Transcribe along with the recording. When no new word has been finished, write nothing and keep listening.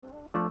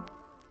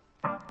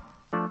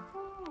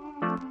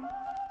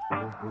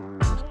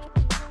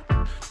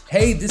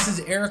Hey, this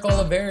is Eric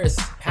Oliveris,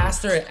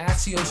 pastor at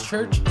Axios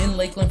Church in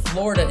Lakeland,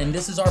 Florida, and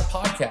this is our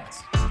podcast.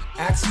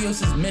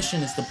 Axios'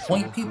 mission is to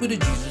point people to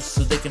Jesus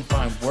so they can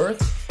find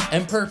worth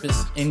and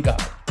purpose in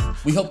God.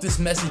 We hope this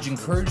message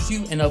encourages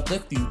you and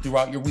uplifts you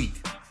throughout your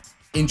week.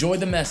 Enjoy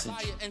the message.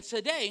 And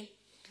today,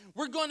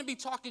 we're going to be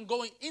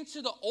going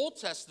into the Old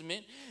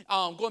Testament,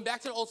 going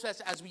back to the Old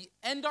Testament as we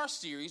end our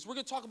series. We're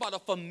going to talk about a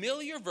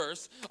familiar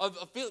verse, of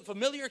a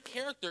familiar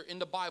character in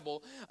the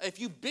Bible. If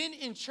you've been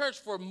in church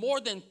for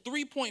more than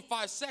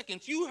 3.5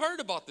 seconds, you heard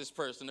about this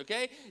person,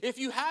 okay? If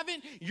you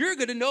haven't, you're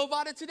going to know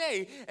about it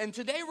today. And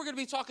today we're going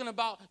to be talking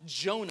about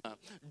Jonah.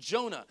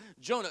 Jonah.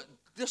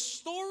 The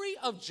story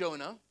of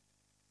Jonah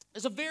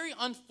is a very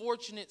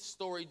unfortunate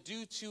story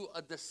due to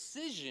a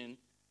decision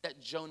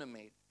that Jonah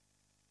made.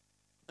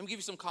 Let me give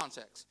you some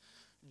context.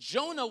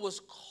 Jonah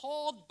was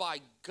called by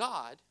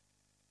God,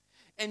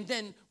 and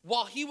then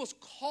while he was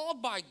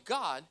called by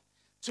God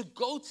to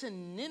go to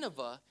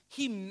Nineveh,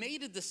 he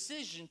made a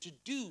decision to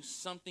do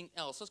something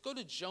else. Let's go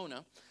to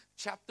Jonah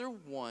chapter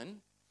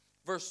 1,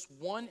 verse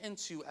 1 and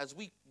 2 as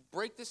we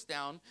break this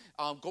down,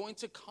 go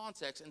into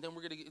context, and then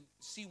we're going to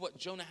see what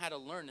Jonah had to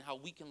learn and how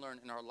we can learn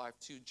in our life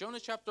too. Jonah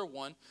chapter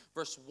 1,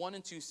 verse 1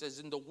 and 2 says,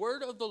 "And the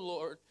word of the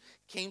Lord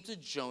came to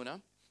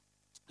Jonah.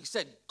 He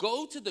said,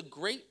 go to the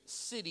great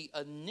city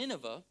of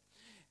Nineveh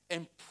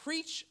and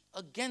preach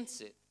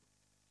against it,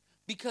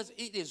 because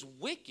it is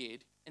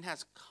wicked and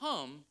has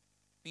come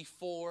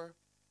before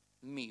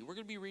me." We're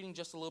going to be reading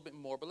just a little bit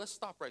more, but let's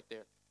stop right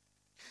there.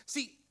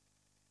 See,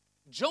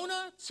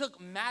 Jonah took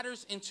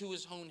matters into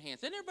his own hands.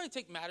 Didn't everybody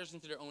take matters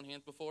into their own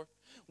hands before?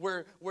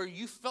 Where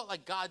you felt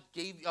like God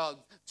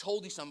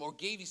told you something or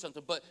gave you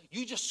something, but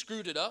you just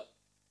screwed it up?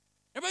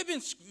 Everybody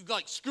been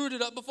screwed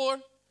it up before?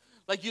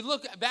 Like you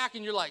look back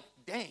and you're like,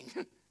 dang,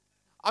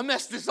 I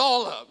messed this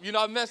all up.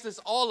 I messed this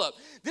all up.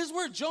 This is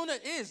where Jonah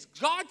is.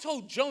 God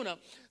told Jonah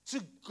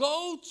to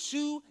go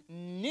to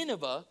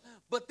Nineveh,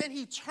 but then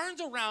he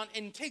turns around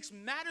and takes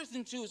matters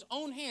into his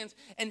own hands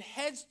and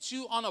heads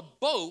on a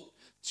boat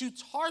to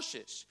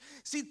Tarshish.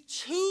 See,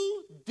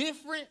 two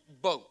different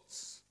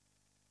boats.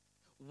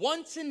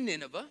 One to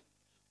Nineveh,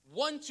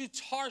 one to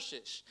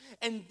Tarshish.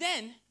 And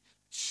then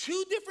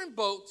two different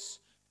boats,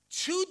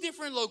 two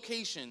different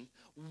locations.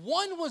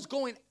 One was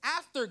going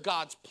after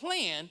God's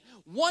plan.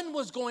 One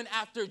was going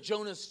after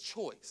Jonah's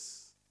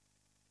choice.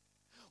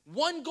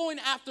 One going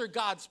after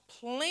God's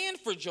plan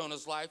for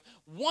Jonah's life.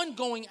 One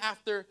going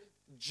after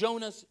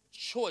Jonah's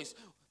choice.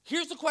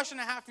 Here's the question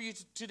I have for you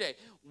today.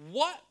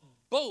 What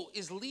boat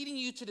is leading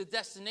you to the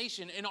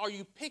destination, and are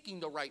you picking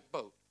the right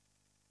boat?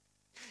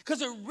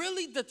 Because it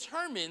really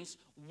determines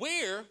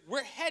where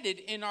we're headed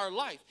in our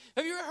life.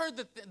 Have you ever heard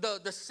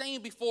the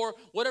saying before,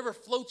 whatever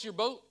floats your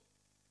boat?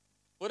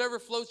 Whatever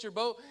floats your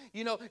boat,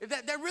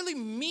 that really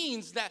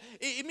means that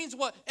it means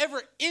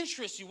whatever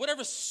interests you,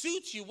 whatever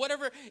suits you,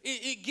 whatever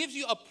it gives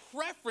you a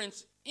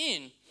preference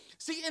in.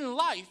 See, in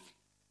life,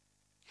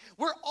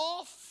 we're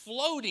all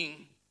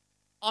floating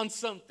on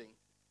something.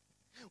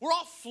 We're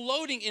all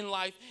floating in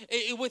life.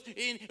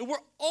 We're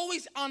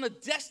always on a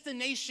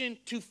destination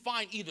to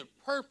find either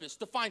purpose,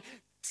 to find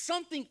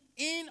something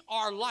in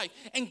our life.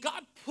 And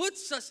God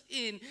puts us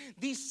in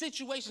these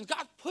situations.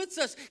 God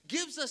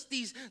gives us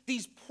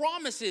these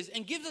promises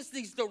and gives us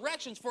these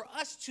directions for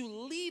us to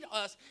lead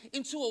us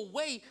into a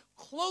way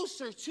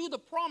closer to the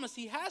promise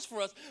he has for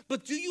us.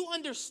 But do you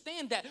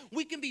understand that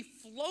we can be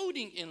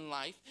floating in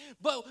life,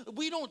 but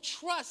we don't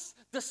trust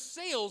the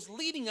sails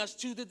leading us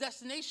to the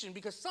destination,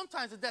 because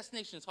sometimes the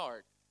destination is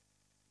hard.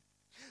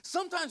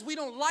 Sometimes we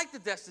don't like the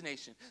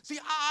destination. See,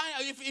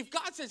 if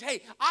God says,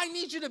 hey, I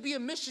need you to be a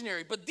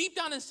missionary, but deep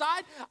down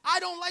inside, I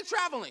don't like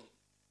traveling.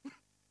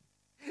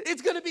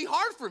 It's going to be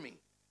hard for me.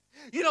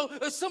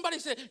 Somebody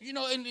said,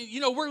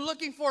 we're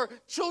looking for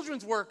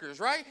children's workers,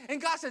 right?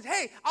 And God says,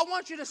 hey, I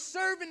want you to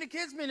serve in the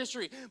kids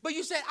ministry. But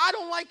you say, I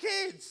don't like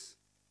kids.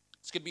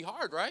 It's going to be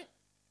hard, right?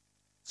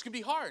 It's going to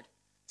be hard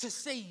to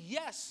say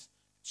yes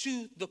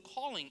to the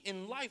calling.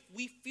 In life,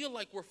 we feel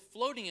like we're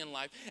floating in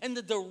life, and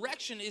the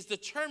direction is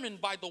determined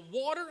by the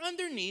water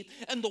underneath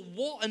and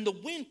the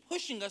wind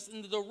pushing us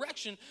in the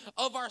direction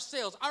of our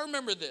sails. I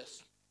remember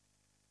this.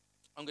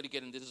 I'm going to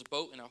get into this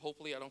boat, and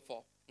hopefully I don't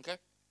fall, okay?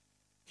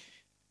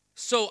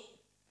 So,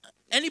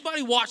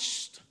 anybody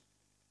watched,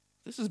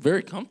 this is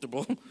very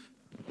comfortable,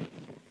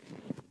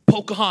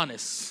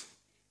 Pocahontas?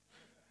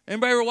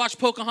 Anybody ever watch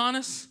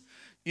Pocahontas?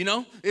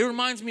 It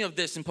reminds me of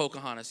this in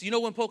Pocahontas.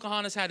 When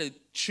Pocahontas had to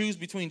choose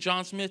between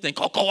John Smith and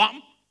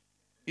Cocoam?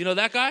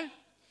 That guy?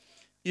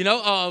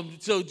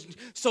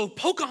 So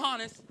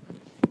Pocahontas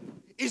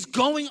is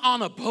going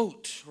on a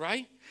boat,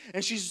 right?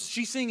 And she's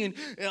singing,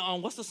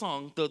 what's the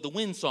song? The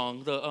wind song.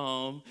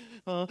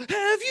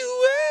 Have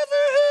you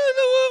ever heard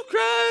the wolf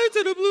cry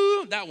to the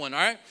blue? That one, all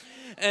right?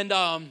 And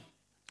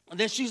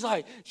then she's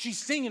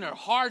singing her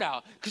heart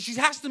out because she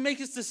has to make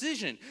this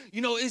decision.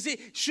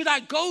 Should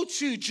I go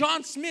to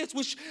John Smith,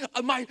 which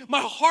my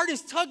heart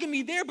is tugging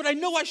me there, but I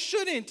know I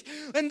shouldn't.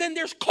 And then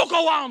there's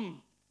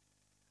Cocoam,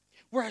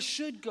 where I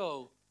should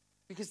go.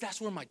 because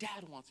that's where my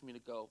dad wants me to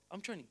go.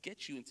 I'm trying to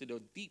get you into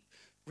the deep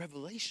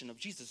revelation of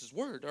Jesus'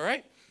 word, all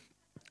right?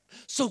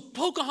 So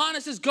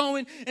Pocahontas is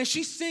going, and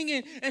she's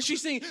singing,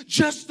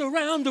 just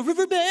around the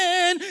river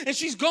bend, and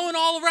she's going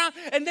all around,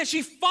 and then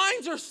she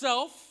finds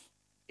herself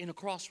in a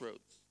crossroads.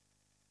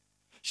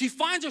 She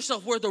finds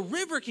herself where the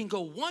river can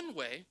go one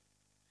way,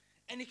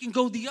 and it can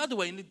go the other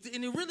way, and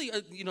it really,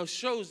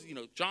 shows,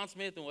 John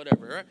Smith and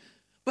whatever, right?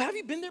 But have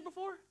you been there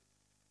before?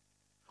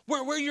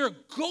 Where you're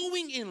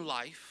going in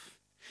life,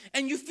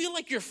 and you feel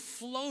like you're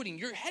floating,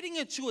 you're heading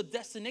into a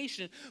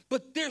destination,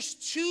 but there's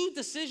two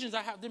decisions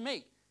I have to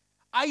make.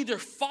 I either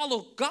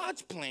follow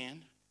God's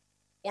plan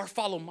or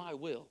follow my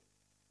will.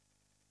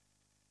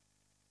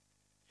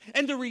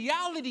 And the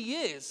reality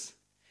is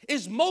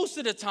most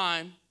of the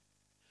time,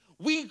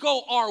 we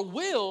go our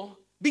will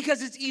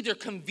because it's either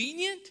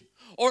convenient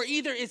or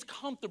either it's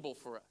comfortable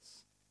for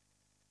us.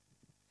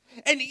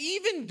 And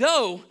even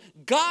though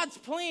God's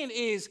plan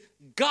is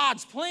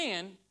God's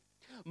plan,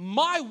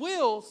 my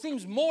will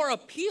seems more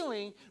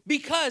appealing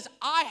because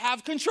I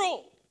have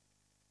control.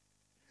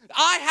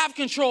 I have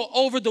control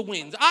over the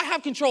winds. I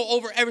have control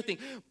over everything.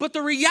 But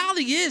the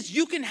reality is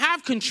you can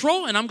have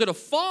control, and I'm going to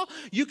fall.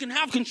 You can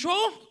have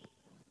control.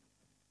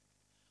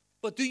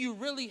 But do you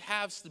really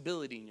have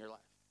stability in your life?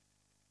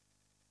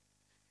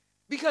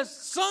 Because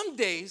some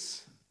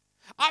days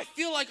I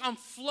feel like I'm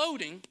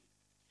floating,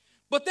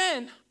 but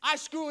then I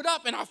screw it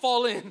up and I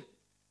fall in.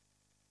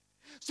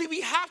 See,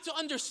 we have to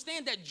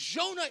understand that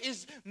Jonah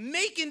is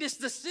making this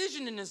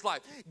decision in his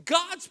life.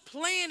 God's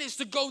plan is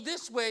to go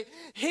this way.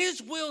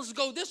 His will is to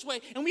go this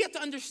way. And we have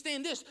to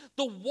understand this.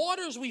 The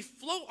waters we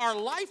float our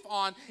life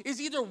on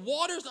is either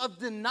waters of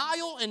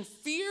denial and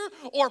fear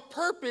or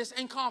purpose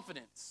and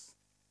confidence.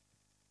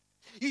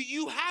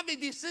 You have a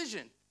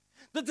decision.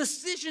 The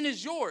decision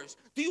is yours.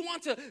 Do you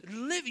want to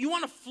live? You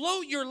want to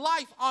float your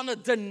life on the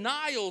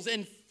denials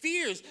and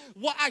fears,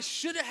 what I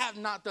should have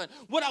not done,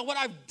 what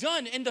I've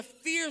done, and the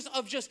fears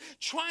of just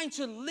trying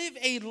to live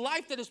a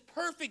life that is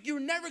perfect. You're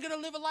never going to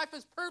live a life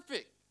that's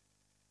perfect.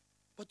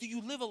 But do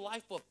you live a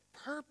life of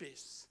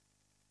purpose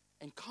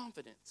and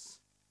confidence?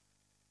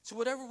 So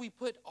whatever we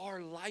put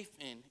our life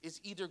in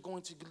is either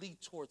going to lead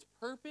towards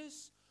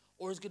purpose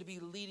or is going to be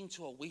leading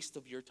to a waste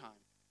of your time.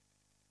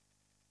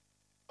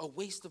 A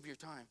waste of your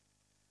time.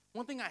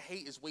 One thing I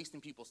hate is wasting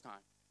people's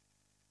time.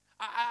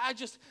 I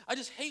just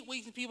hate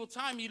wasting people's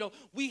time.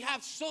 We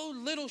have so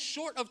little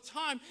short of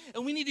time,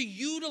 and we need to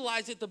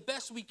utilize it the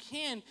best we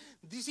can.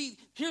 You see,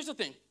 here's the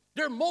thing.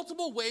 There are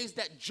multiple ways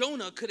that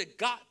Jonah could have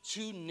got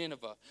to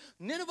Nineveh.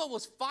 Nineveh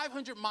was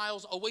 500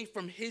 miles away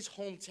from his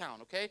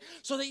hometown, okay?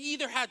 So they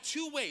either had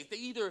two ways.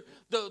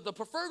 The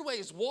preferred way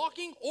is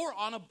walking or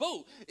on a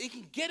boat. It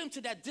can get him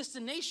to that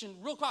destination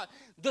real quick.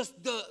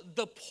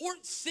 The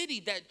port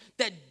city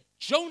that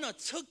Jonah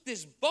took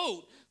this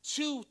boat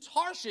to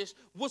Tarshish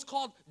was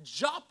called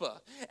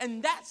Joppa.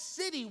 And that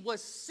city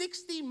was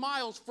 60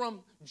 miles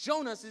from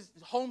Jonah's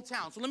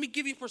hometown. So let me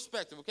give you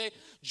perspective, okay?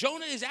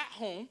 Jonah is at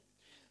home.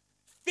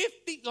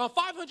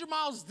 500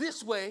 miles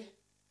this way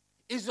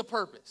is the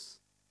purpose.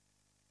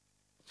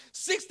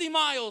 60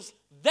 miles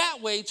that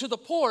way to the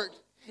port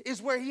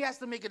is where he has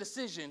to make a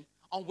decision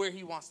on where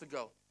he wants to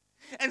go.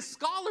 And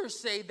scholars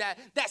say that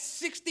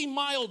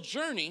 60-mile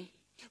journey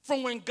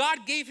from when God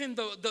gave him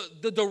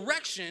the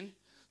direction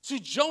to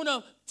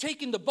Jonah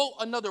taking the boat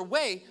another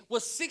way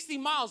was 60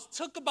 miles,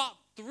 took about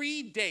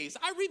 3 days.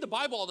 I read the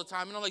Bible all the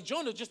time, and I'm like,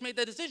 Jonah just made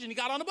that decision. He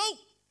got on a boat.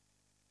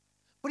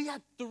 But he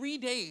had 3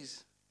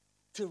 days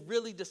to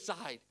really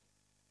decide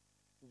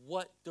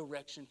what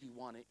direction he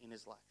wanted in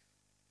his life.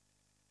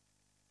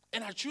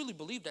 And I truly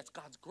believe that's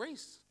God's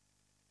grace.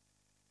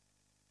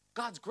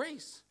 God's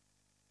grace.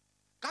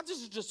 God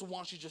doesn't just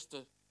want you just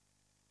to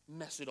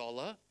mess it all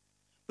up,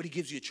 but he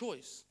gives you a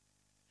choice.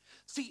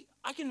 See,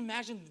 I can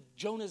imagine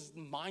Jonah's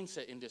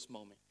mindset in this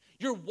moment.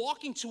 You're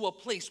walking to a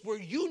place where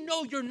you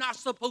know you're not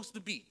supposed to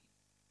be.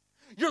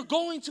 You're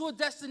going to a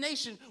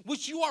destination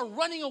which you are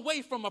running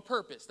away from a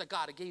purpose that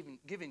God had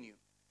given you.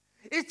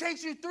 It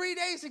takes you 3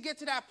 days to get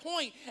to that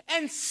point,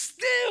 and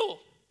still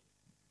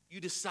you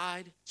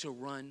decide to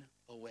run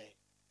away.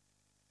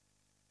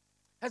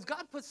 Has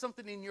God put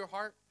something in your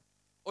heart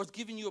or has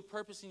given you a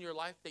purpose in your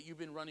life that you've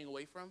been running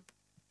away from?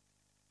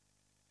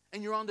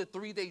 And you're on the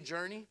 3-day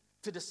journey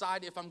to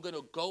decide if I'm going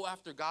to go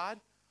after God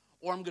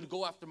or I'm going to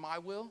go after my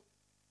will?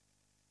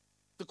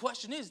 The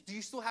question is, do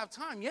you still have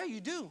time? Yeah,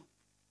 you do.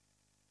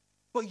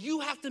 But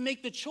you have to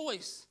make the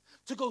choice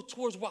to go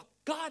towards what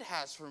God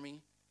has for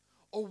me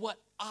or what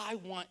I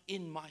want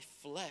in my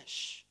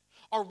flesh.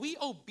 Are we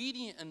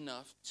obedient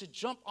enough to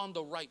jump on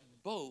the right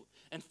boat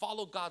and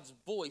follow God's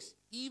voice,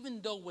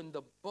 even though when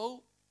the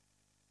boat,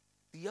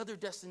 the other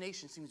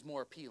destination seems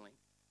more appealing?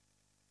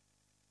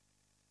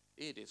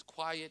 It is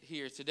quiet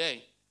here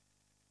today.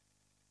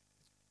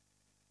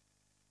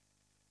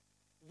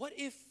 What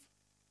if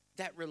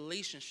that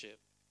relationship,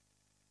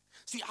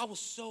 see, I was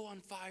so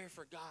on fire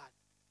for God.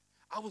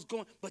 I was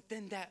going, but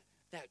then that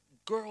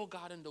girl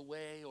got in the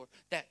way, or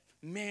that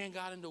man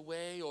got in the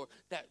way, or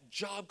that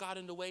job got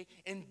in the way,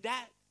 and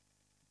that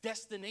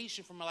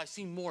destination for my life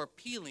seemed more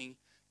appealing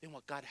than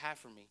what God had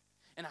for me.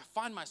 And I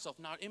find myself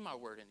not in my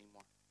word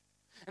anymore.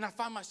 And I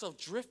find myself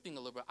drifting a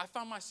little bit. I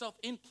found myself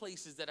in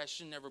places that I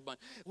should never been.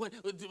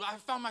 I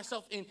found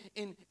myself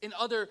in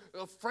other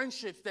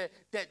friendships that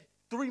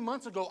 3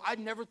 months ago I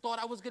never thought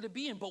I was going to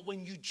be in. But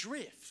when you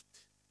drift,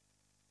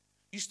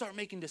 you start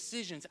making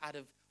decisions out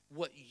of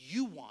what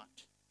you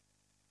want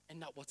and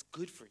not what's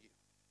good for you.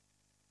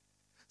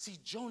 See,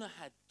 Jonah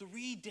had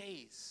 3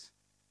 days,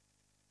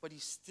 but he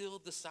still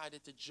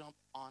decided to jump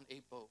on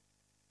a boat.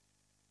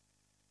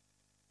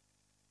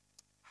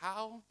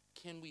 How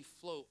can we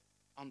float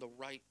on the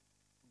right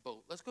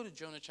boat? Let's go to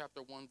Jonah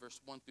chapter 1,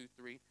 verse 1 through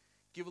 3.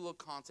 Give a little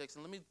context.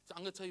 And I'm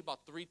going to tell you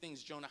about 3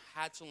 things Jonah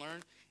had to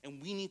learn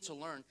and we need to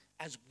learn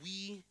as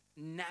we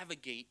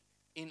navigate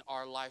in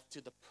our life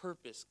to the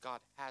purpose God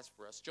has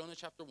for us. Jonah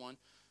chapter 1,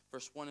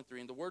 verse 1 and 3.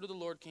 And the word of the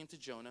Lord came to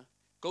Jonah.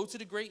 Go to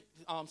the great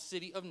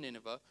city of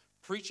Nineveh.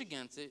 Preach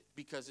against it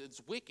because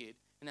it's wicked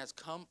and has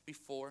come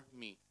before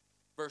me.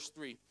 Verse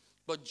 3.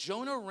 But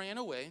Jonah ran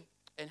away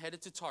and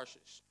headed to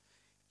Tarshish.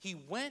 He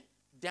went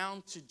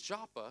down to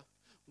Joppa,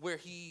 where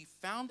he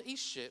found a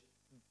ship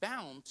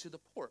bound to the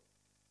port.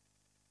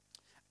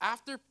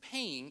 After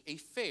paying a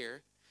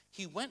fare,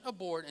 he went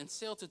aboard and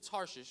sailed to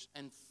Tarshish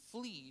and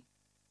fled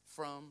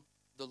from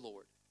the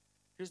Lord.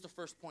 Here's the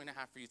first point I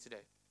have for you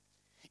today.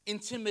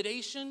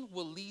 Intimidation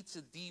will lead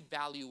to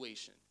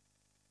devaluation.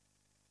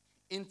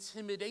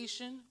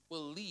 Intimidation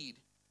will lead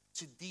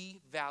to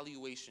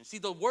devaluation. See,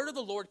 the word of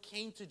the Lord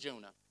came to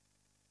Jonah.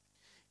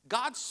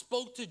 God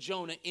spoke to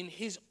Jonah in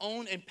his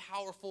own and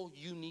powerful,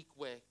 unique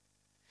way.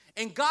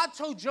 And God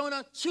told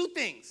Jonah 2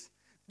 things.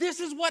 This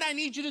is what I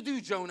need you to do,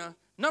 Jonah.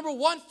 Number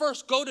 1,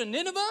 first, go to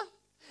Nineveh.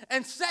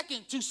 And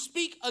second, to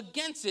speak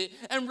against it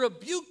and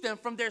rebuke them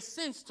from their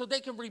sins so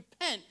they can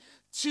repent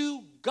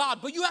to God.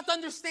 But you have to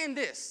understand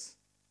this.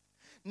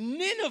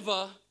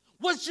 Nineveh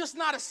was just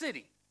not a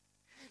city.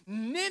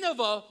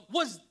 Nineveh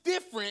was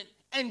different,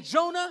 and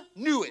Jonah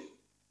knew it.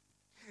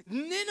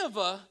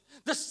 Nineveh,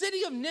 the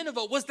city of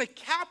Nineveh, was the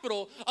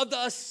capital of the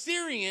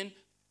Assyrian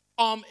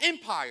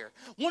Empire.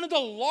 One of the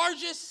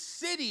largest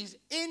cities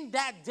in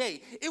that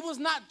day. It was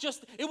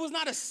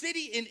not a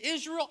city in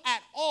Israel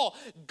at all.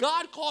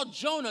 God called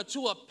Jonah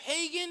to a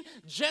pagan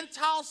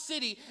Gentile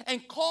city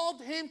and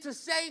called him to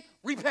say,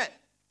 repent.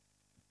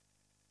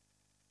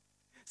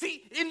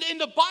 See, in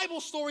the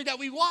Bible story that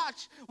we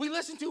watch, we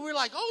listen to, we're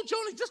like, oh,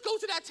 Jonah, just go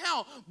to that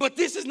town. But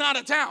this is not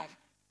a town.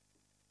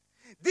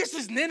 This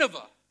is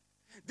Nineveh.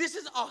 This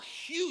is a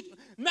huge,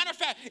 matter of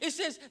fact, it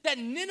says that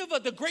Nineveh,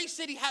 the great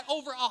city, had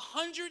over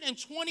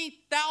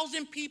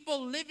 120,000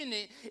 people living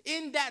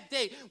in that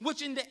day,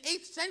 which in the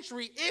 8th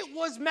century, it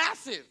was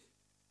massive.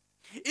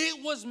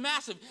 It was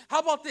massive. How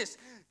about this?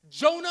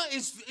 Jonah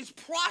is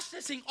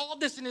processing all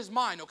this in his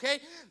mind, okay?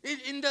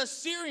 In the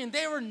Assyrian,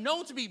 they were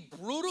known to be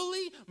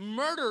brutally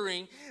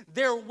murdering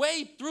their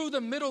way through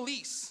the Middle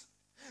East.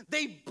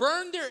 They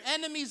burn their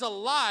enemies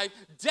alive,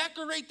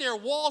 decorate their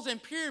walls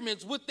and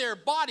pyramids with their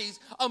bodies,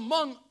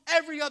 among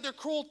every other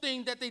cruel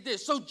thing that they did.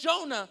 So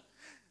Jonah,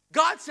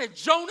 God said,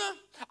 Jonah,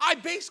 I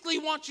basically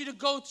want you to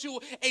go to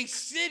a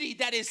city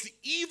that is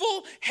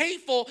evil,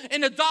 hateful,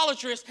 and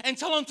idolatrous and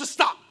tell them to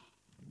stop.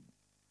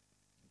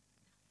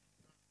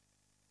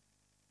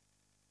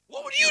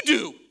 What would you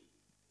do?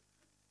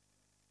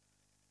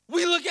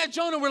 We look at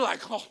Jonah, we're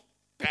like, oh,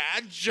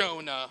 bad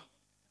Jonah.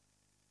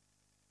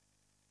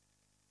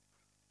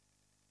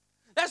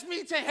 That's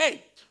me saying,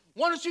 hey,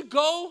 why don't you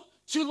go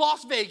to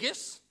Las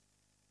Vegas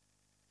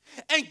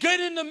and get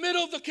in the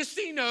middle of the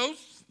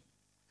casinos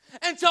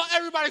and tell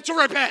everybody to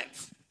repent?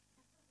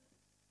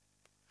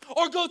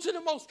 Or go to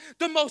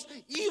the most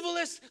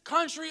evilest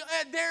country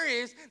there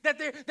is, that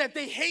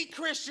they hate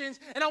Christians,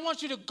 and I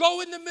want you to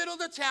go in the middle of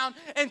the town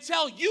and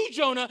tell you,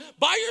 Jonah,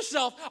 by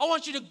yourself, I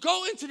want you to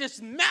go into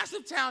this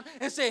massive town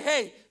and say,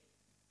 hey,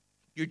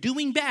 you're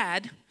doing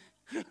bad.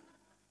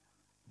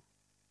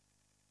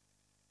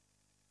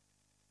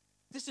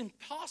 This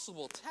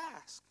impossible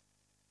task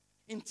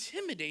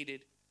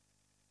intimidated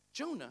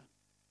Jonah.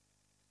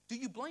 Do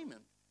you blame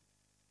him?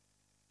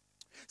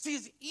 See,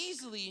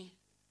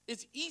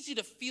 it's easy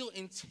to feel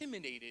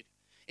intimidated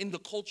in the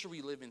culture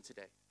we live in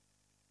today.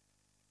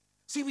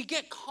 See, we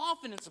get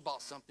confidence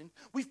about something.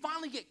 We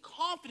finally get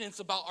confidence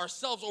about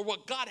ourselves or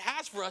what God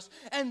has for us,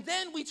 and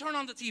then we turn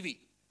on the TV.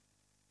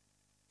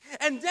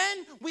 And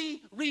then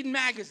we read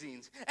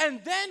magazines.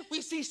 And then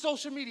we see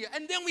social media.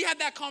 And then we have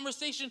that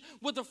conversation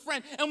with a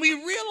friend. And we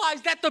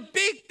realize that the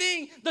big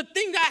thing, the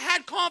thing that I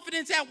had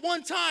confidence at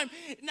one time,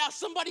 now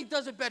somebody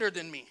does it better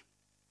than me.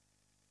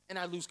 And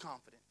I lose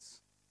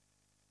confidence.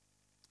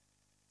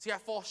 See, I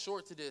fall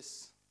short to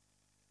this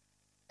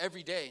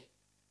every day.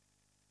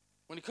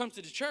 When it comes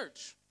to the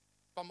church,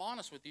 if I'm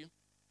honest with you,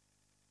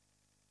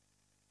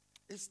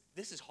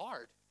 this is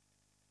hard.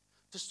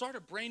 To start a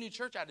brand new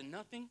church out of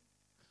nothing,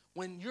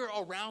 when you're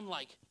around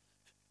like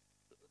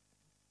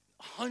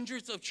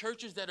hundreds of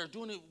churches that are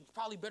doing it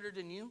probably better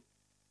than you.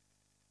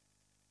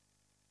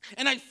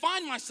 And I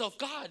find myself,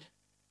 God,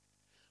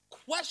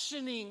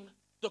 questioning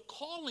the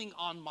calling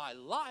on my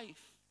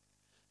life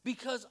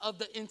because of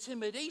the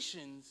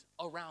intimidations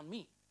around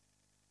me.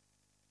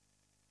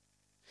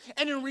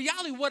 And in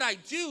reality, what I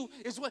do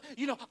is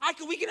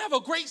we can have a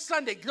great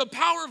Sunday. The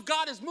power of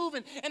God is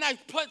moving, and I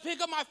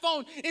pick up my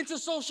phone into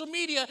social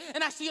media,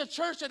 and I see a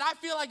church that I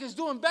feel like is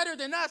doing better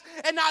than us,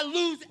 and I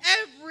lose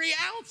every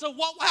ounce of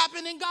what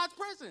happened in God's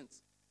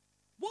presence.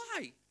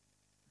 Why?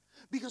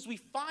 Because we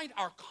find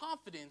our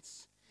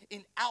confidence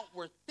in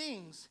outward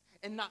things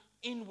and not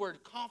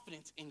inward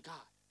confidence in God.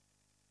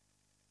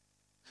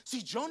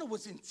 See, Jonah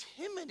was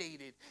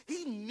intimidated.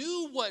 He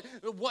knew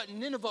what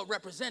Nineveh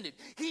represented.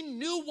 He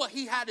knew what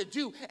he had to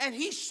do. And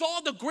he saw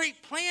the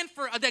great plan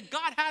that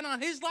God had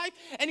on his life.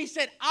 And he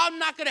said, I'm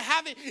not going to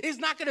have it. It's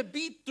not going to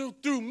be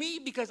through me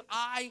because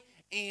I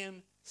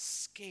am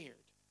scared.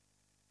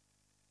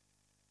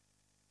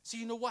 See,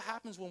 you know what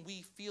happens when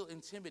we feel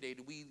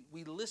intimidated?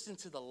 We listen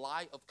to the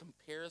lie of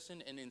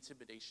comparison and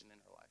intimidation in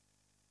our life.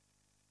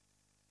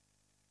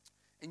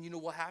 And you know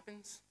what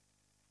happens?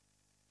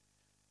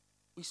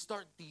 We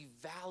start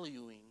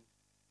devaluing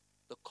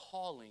the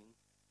calling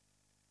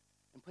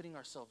and putting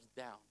ourselves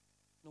down.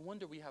 No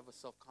wonder we have a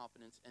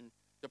self-confidence and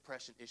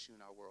depression issue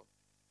in our world.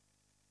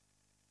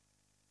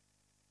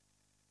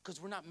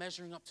 Because we're not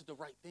measuring up to the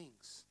right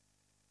things.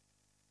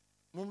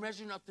 We're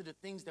measuring up to the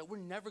things that we're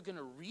never going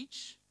to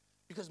reach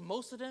because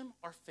most of them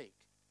are fake.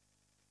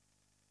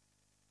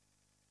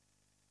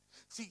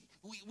 See,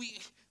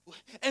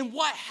 and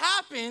what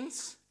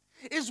happens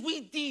is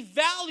we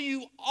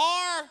devalue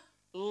our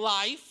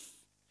life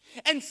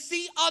and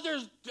see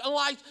others'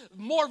 lives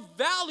more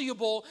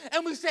valuable,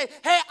 and we say,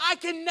 hey, I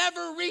can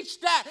never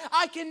reach that.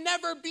 I can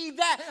never be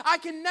that. I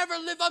can never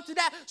live up to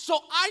that. So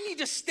I need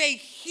to stay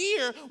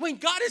here when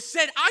God has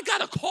said, I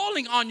got a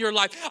calling on your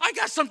life. I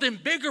got something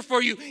bigger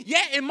for you.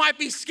 Yeah, it might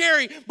be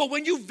scary, but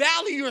when you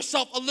value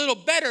yourself a little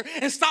better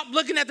and stop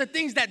looking at the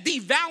things that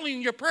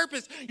devaluing your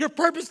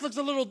purpose looks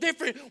a little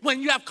different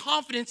when you have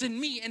confidence in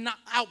me and not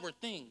outward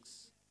things.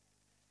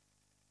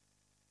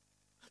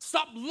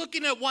 Stop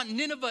looking at what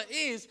Nineveh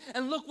is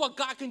and look what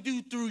God can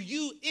do through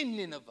you in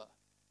Nineveh.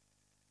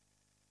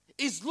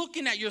 Is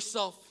looking at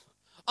yourself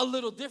a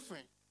little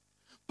different.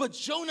 But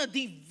Jonah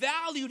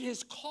devalued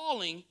his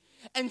calling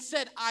and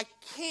said, I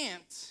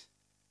can't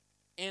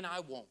and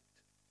I won't.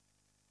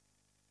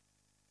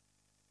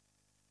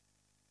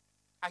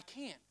 I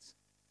can't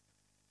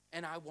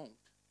and I won't.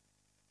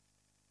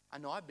 I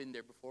know I've been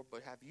there before,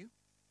 but have you?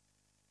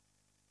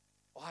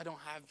 Oh, I don't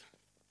have...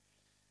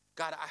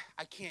 God,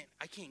 I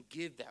can't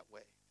give that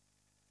way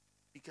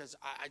because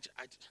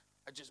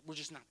we're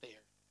just not there.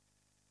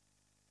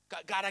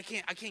 God, I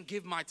can't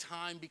give my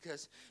time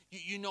because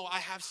I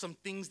have some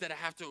things that I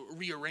have to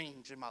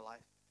rearrange in my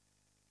life.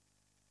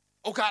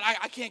 Oh God,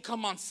 I can't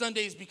come on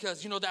Sundays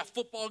because that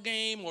football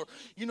game, or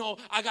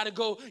I gotta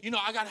go,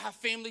 I gotta have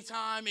family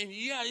time, and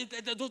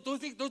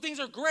those things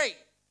are great.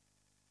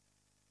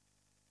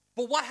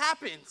 But what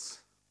happens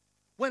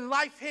when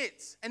life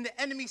hits and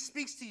the enemy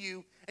speaks to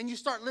you and you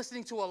start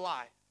listening to a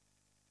lie?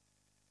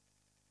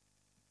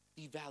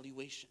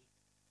 Devaluation.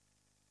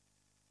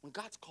 When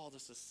God's called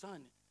us a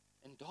son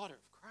and daughter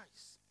of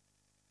Christ,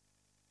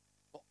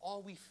 but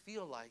all we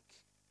feel like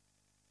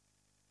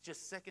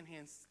just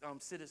secondhand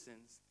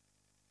citizens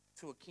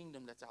to a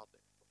kingdom that's out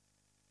there.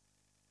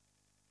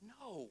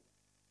 No.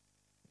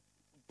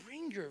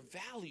 Bring your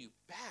value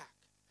back.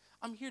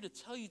 I'm here to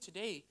tell you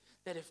today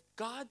that if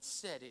God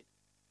said it,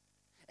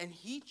 and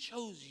he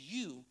chose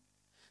you,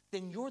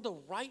 then you're the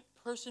right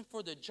person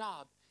for the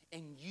job,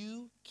 and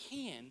you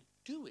can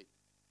do it.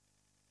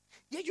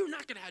 Yeah, you're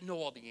not going to know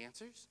all the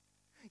answers.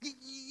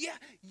 Yeah,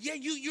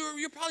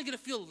 you're probably going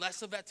to feel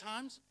less of at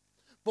times.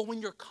 But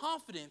when your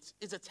confidence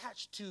is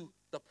attached to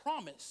the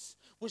promise,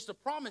 which the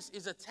promise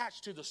is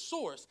attached to the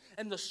source,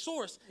 and the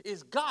source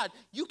is God,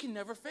 you can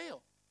never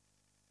fail.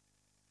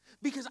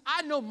 Because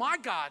I know my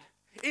God,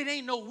 it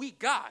ain't no weak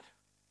God.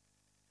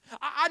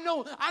 I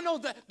know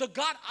that the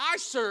God I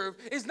serve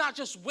is not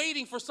just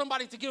waiting for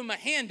somebody to give him a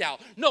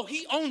handout. No,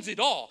 he owns it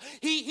all.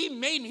 He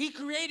made me. He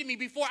created me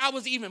before I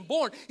was even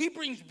born. He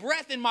brings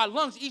breath in my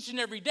lungs each and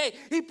every day.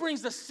 He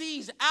brings the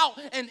seas out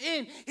and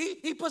in.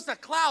 He puts the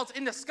clouds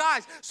in the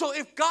skies. So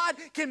if God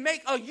can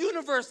make a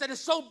universe that is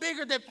so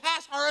bigger than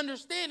past our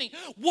understanding,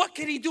 what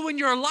can he do in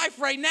your life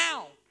right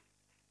now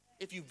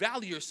if you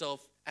value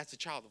yourself as a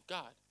child of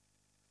God?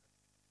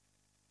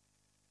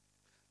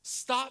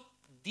 Stop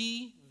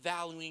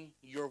devaluing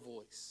your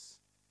voice.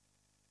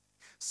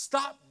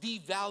 Stop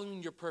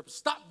devaluing your purpose.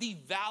 Stop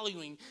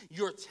devaluing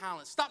your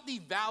talent. Stop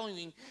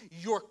devaluing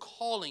your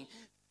calling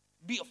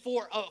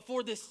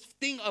for this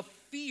thing of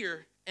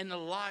fear and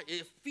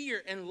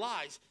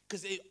lies,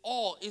 because it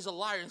all is a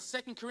liar. In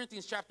 2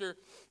 Corinthians chapter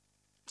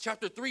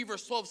 3,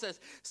 verse 12 says,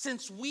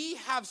 since we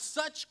have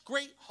such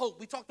great hope.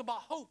 We talked about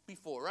hope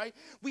before, right?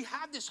 We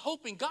have this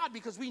hope in God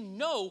because we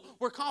know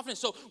we're confident.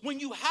 So when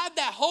you have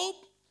that hope,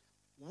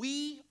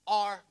 we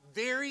are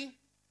very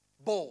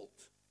bold.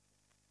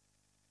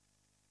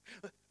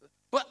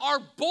 But our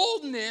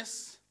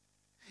boldness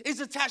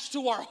is attached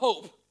to our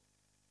hope.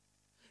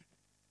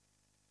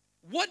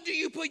 What do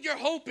you put your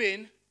hope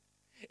in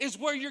is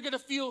where you're going to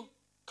feel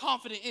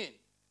confident in.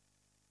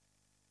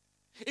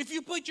 If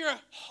you put your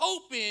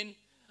hope in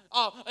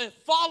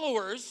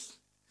followers,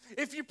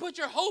 if you put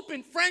your hope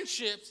in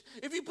friendships,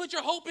 if you put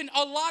your hope in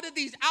a lot of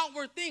these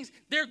outward things,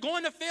 they're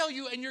going to fail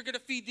you and you're going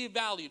to be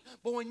devalued.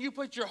 But when you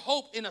put your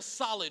hope in a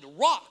solid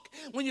rock,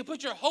 when you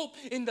put your hope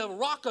in the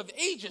rock of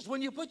ages,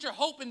 when you put your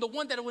hope in the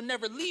one that will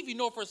never leave you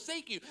nor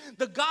forsake you,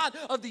 the God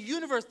of the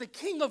universe, the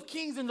King of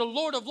kings and the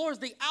Lord of lords,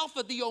 the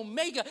Alpha, the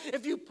Omega,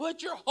 if you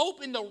put your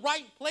hope in the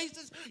right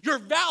places, your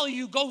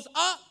value goes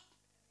up.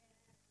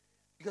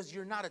 Because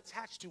you're not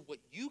attached to what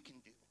you can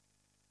do,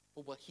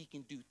 but what he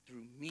can do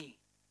through me.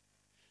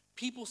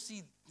 People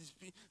see,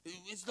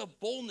 it's the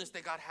boldness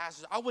that God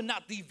has. I would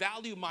not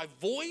devalue my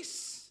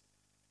voice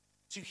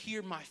to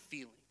hear my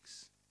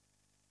feelings.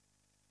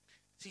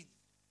 See,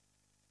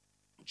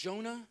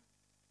 Jonah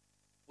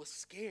was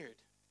scared.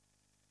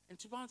 And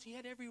to be honest, he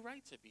had every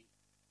right to be.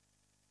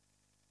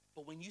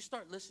 But when you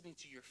start listening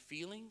to your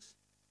feelings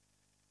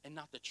and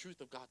not the truth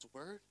of God's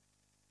word,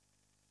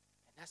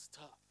 and that's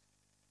tough.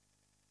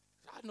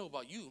 I know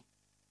about you.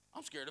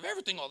 I'm scared of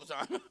everything all the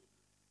time.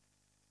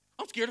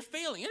 I'm scared of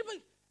failing.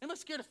 Anybody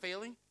scared of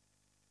failing?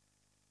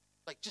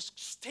 Like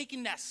just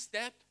taking that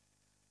step,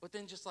 but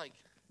then just like,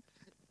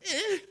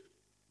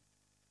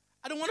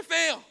 I don't want to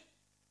fail.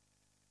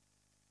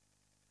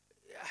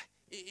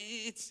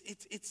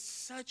 It's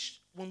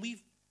such, when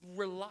we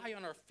rely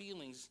on our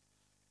feelings,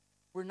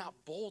 we're not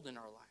bold in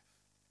our life.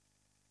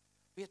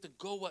 We have to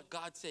go what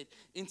God said.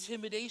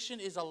 Intimidation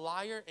is a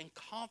liar, and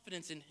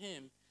confidence in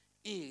him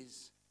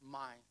is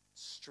my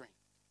strength.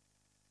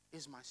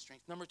 Is my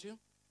strength. Number 2,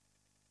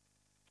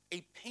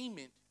 a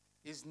payment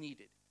is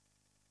needed.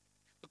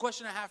 The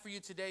question I have for you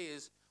today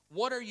is,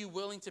 what are you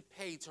willing to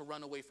pay to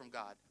run away from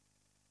God?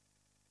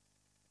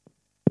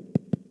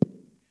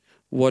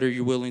 What are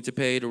you willing to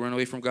pay to run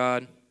away from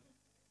God?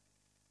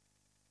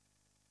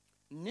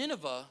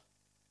 Nineveh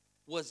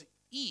was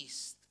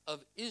east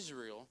of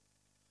Israel.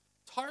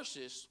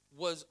 Tarshish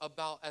was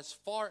about as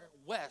far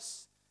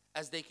west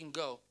as they can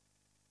go.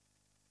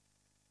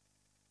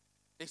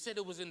 They said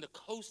it was in the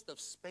coast of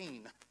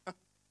Spain.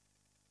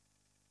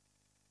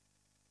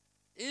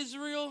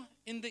 Israel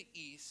in the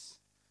east,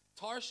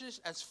 Tarshish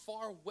as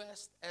far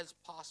west as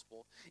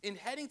possible. In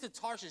heading to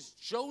Tarshish,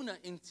 Jonah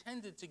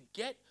intended to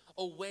get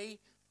away,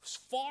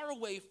 far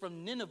away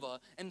from Nineveh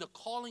and the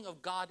calling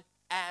of God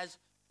as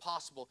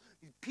possible.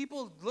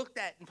 People looked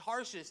at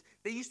Tarshish,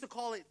 they used to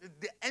call it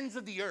the ends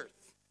of the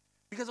earth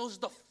because it was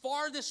the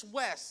farthest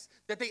west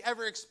that they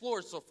ever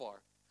explored so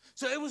far.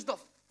 So it was the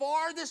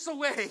farthest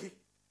away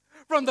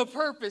from the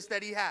purpose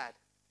that he had.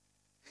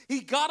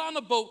 He got on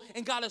a boat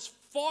and got as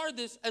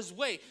farthest as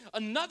way.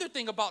 Another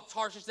thing about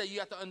Tarshish that you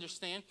have to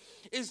understand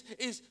is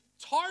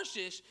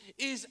Tarshish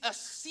is a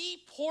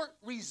seaport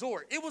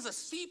resort. It was a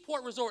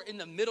seaport resort in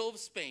the middle of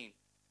Spain.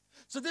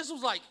 So this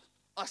was like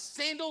a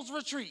sandals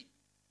retreat.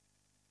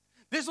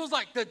 This was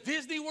like the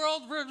Disney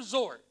World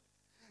resort.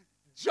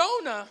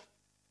 Jonah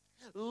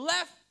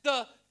left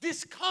the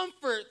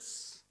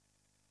discomforts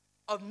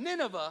of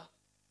Nineveh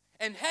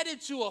and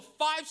headed to a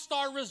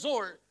 5-star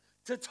resort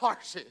to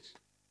Tarshish.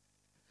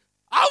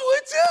 I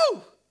would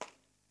too.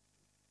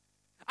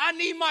 I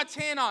need my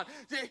tan on.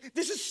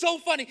 This is so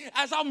funny.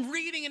 As I'm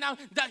reading and I've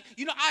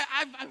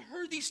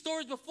heard these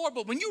stories before,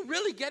 but when you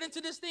really get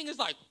into this thing, it's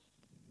like,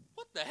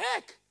 what the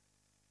heck?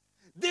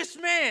 This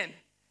man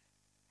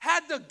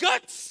had the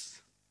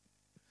guts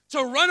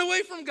to run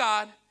away from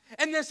God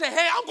and then say,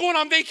 hey, I'm going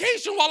on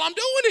vacation while I'm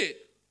doing it.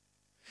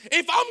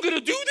 If I'm going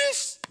to do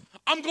this,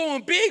 I'm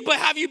going big, but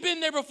have you been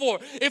there before?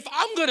 If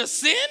I'm going to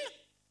sin,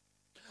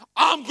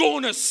 I'm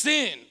going to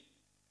sin.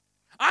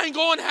 I ain't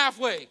going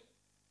halfway.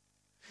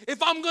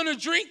 If I'm going to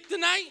drink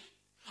tonight,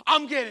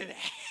 I'm getting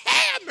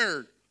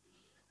hammered,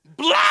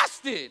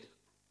 blasted.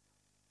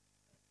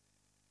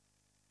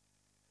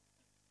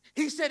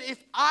 He said,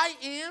 if I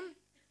am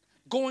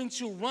going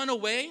to run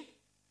away,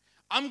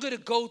 I'm going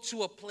to go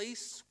to a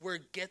place where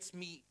it gets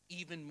me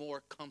even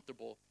more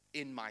comfortable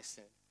in my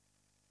sin.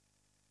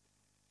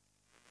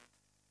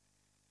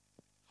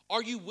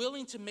 Are you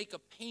willing to make a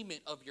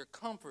payment of your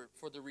comfort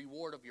for the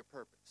reward of your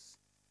purpose?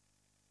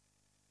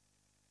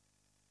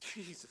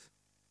 Jesus.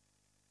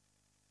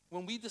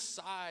 When we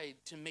decide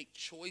to make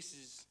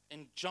choices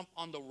and jump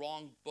on the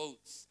wrong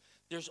boats,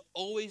 there's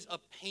always a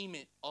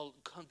payment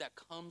that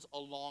comes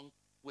along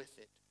with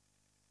it.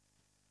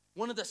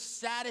 One of the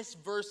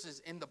saddest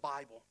verses in the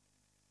Bible.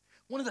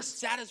 One of the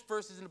saddest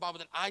verses in the Bible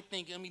that I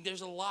think,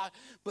 there's a lot,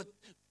 but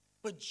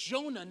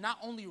Jonah not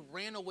only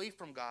ran away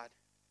from God,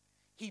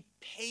 he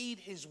paid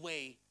his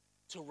way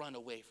to run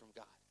away from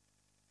God.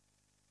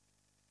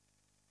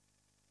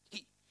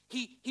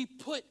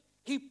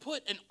 He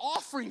put an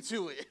offering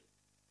to it.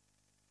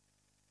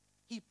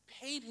 He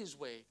paid his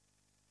way.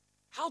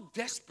 How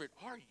desperate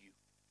are you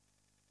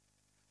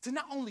to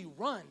not only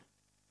run,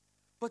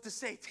 but to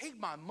say, take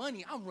my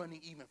money, I'm running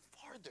even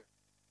farther.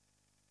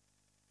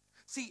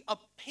 See, a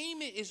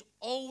payment is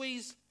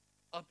always,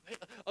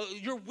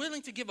 you're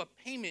willing to give a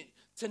payment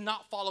to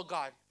not follow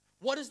God.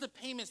 What is the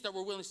payments that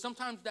we're willing?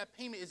 Sometimes that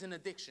payment is an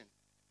addiction.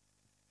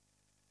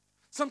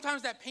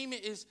 Sometimes that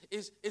payment is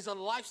a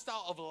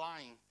lifestyle of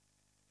lying.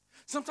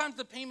 Sometimes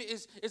the payment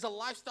is a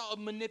lifestyle of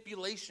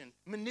manipulation,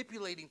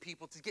 manipulating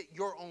people to get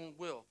your own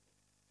will.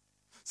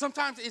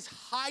 Sometimes it's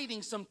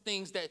hiding some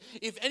things that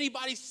if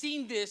anybody's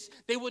seen this,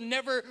 they would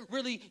never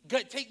really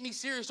take me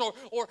serious, or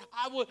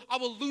I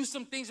will lose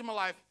some things in my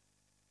life.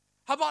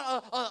 How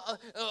about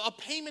a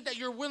payment that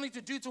you're willing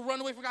to do to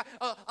run away from God?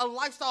 A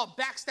lifestyle of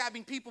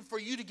backstabbing people for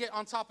you to get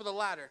on top of the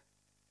ladder.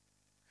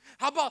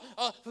 How about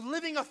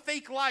living a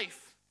fake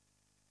life?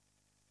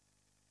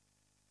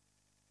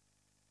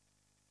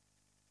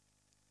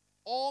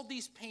 All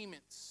these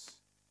payments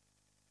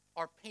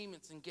are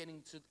payments in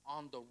getting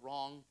on the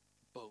wrong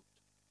boat.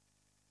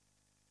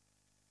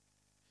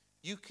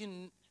 You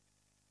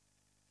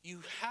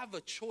have a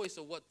choice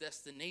of what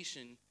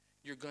destination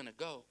you're going to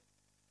go,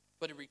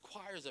 but it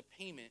requires a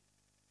payment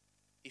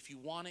if you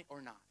want it or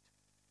not.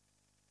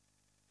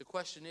 The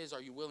question is,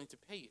 are you willing to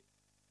pay it?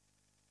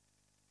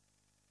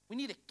 We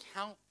need to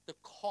count the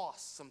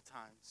costs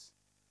sometimes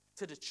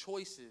to the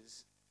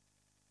choices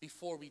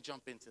before we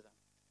jump into them.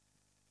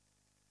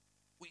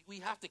 We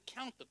have to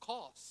count the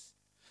costs.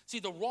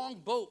 See, the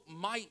wrong boat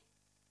might,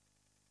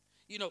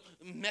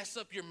 mess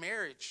up your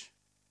marriage.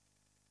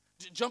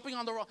 Jumping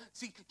on the road,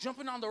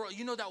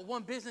 that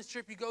one business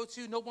trip you go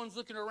to, no one's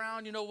looking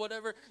around,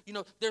 whatever,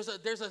 there's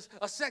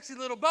a sexy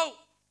little boat.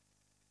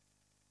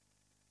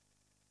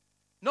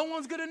 No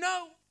one's going to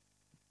know.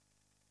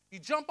 You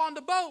jump on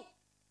the boat.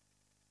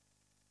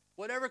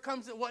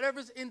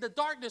 Whatever's in the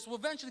darkness will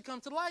eventually come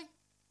to light.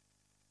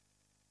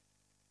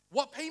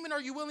 What payment are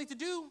you willing to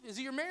do? Is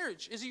it your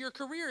marriage? Is it your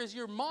career? Is it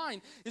your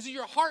mind? Is it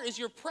your heart? Is it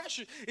your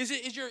pressure? Is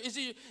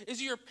it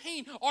your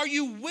pain? Are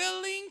you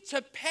willing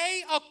to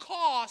pay a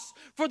cost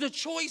for the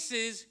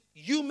choices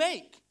you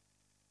make?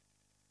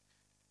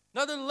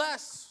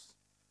 Nonetheless,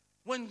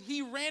 when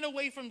he ran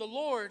away from the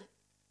Lord,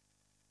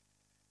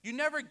 you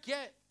never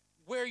get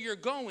where you're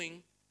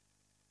going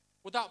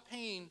without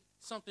paying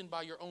something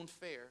by your own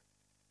fare.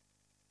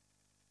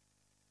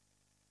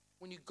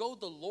 When you go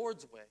the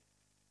Lord's way,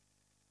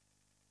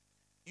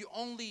 you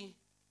only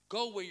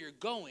go where you're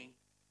going,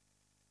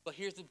 but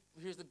here's the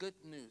good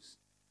news.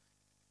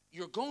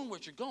 You're going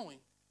where you're going,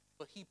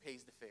 but he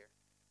pays the fare.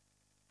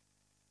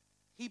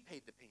 He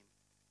paid the payment.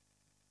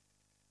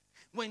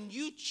 When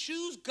you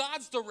choose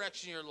God's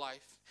direction in your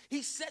life,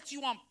 he sets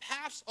you on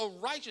paths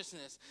of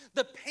righteousness.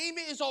 The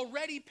payment is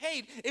already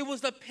paid. It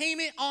was the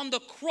payment on the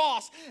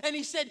cross. And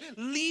he said,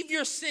 leave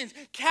your sins.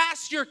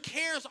 Cast your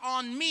cares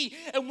on me.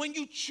 And when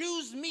you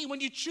choose me,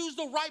 when you choose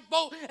the right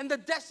boat and the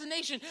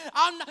destination,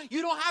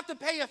 you don't have to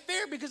pay a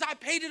fare because I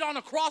paid it on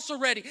a cross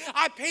already.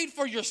 I paid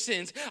for your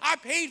sins. I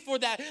paid for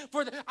that.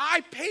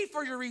 I paid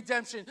for your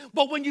redemption.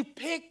 But when you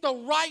pick the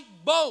right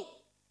boat,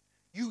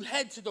 you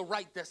head to the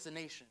right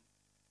destination.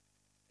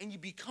 And you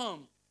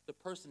become the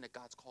person that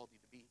God's called you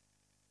to be.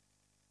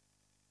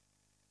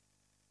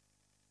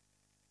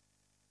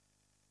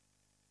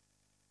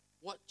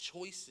 What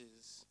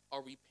choices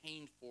are we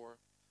paying for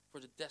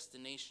the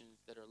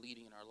destinations that are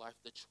leading in our life?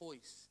 The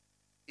choice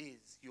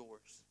is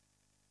yours.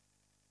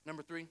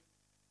 Number 3,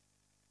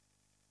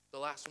 the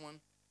last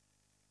one,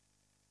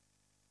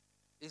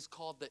 is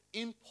called the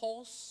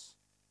impulse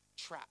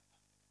trap.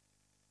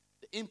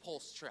 The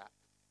impulse trap.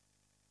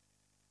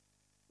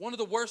 One of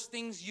the worst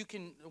things you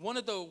can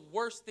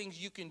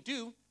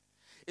do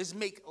is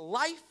make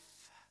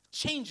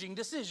life-changing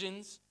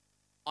decisions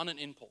on an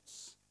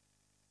impulse.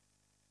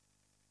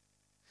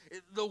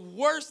 The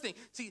worst thing.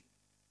 See,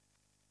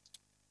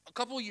 a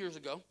couple of years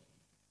ago,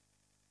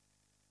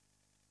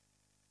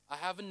 I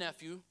have a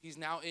nephew. He's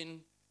now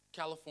in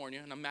California,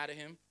 and I'm mad at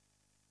him,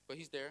 but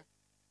he's there.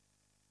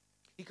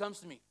 He comes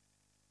to me.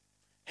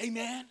 Hey,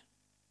 man,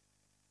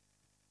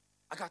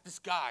 I got this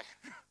guy.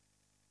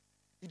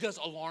 He does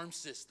alarm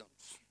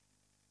systems.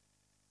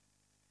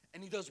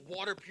 And he does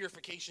water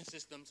purification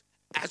systems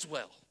as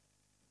well.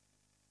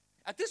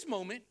 At this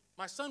moment,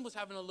 my son was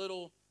having a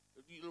little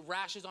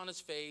rashes on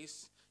his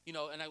face,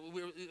 and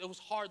it was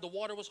hard. The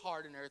water was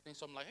hard and everything.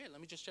 So I'm like, hey,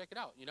 let me just check it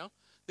out,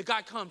 The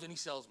guy comes and he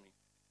sells me.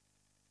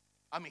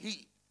 I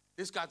mean,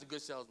 this guy's a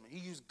good salesman. He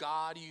used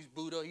God, he used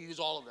Buddha, he used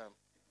all of them,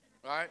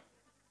 all right?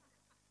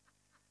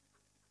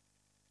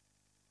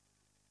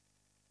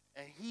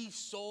 And he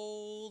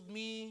sold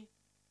me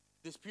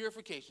this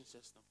purification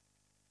system.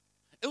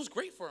 It was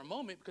great for a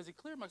moment because it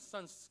cleared my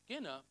son's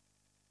skin up.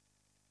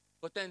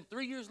 But then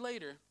 3 years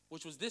later,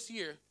 which was this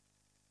year,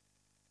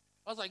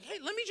 I was like, hey,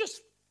 let me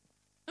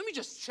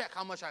just check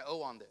how much I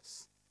owe on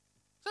this.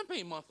 So I'm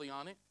paying monthly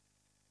on it.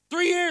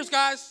 3 years,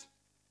 guys.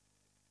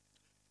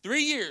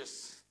 3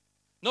 years.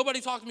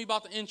 Nobody talked to me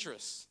about the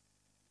interest.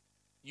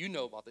 You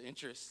know about the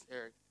interest,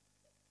 Eric.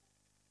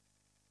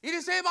 He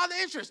didn't say about the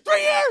interest.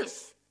 3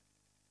 years.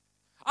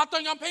 I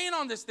think I'm paying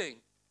on this thing.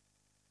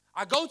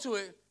 I go to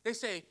it. They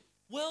say,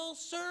 well,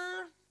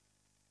 sir,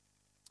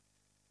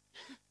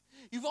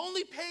 you've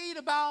only paid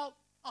about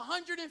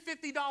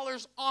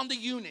 $150 on the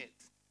unit.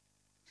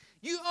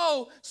 You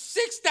owe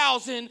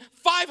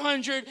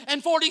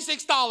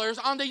 $6,546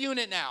 on the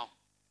unit now.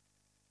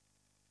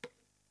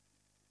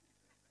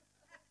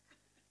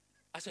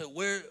 said,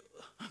 what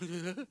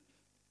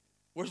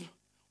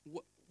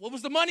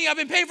was the money I've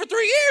been paying for 3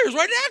 years?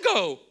 Where did that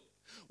go?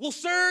 Well,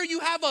 sir, you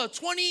have a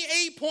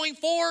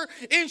 28.4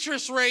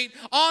 interest rate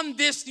on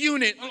this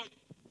unit.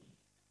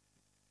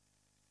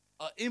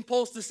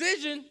 Impulse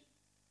decision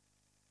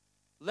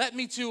led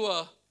me to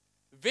a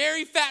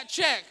very fat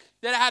check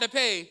that I had to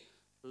pay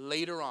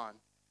later on.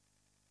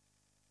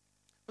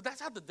 But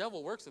that's how the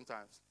devil works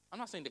sometimes. I'm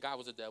not saying the guy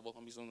was a devil.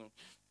 I'm just saying.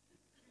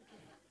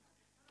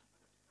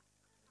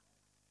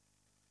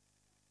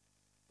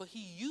 But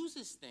he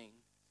uses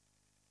things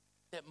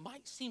that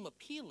might seem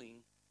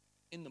appealing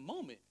in the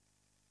moment,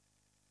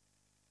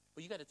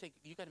 but you got to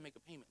make a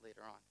payment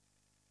later on.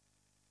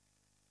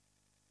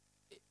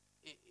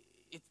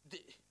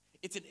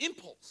 It's an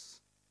impulse.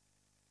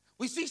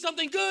 We see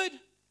something good.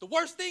 The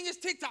worst thing is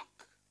TikTok.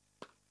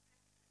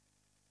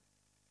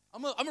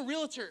 I'm a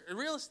realtor, a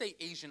real estate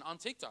agent on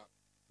TikTok.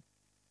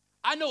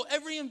 I know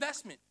every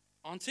investment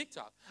on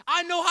TikTok.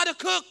 I know how to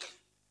cook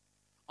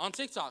on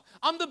TikTok.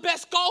 I'm the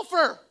best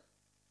golfer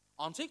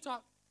on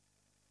TikTok.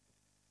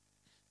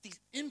 These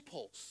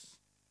impulse.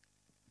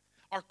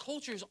 Our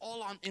culture is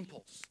all on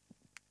impulse.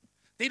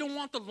 They don't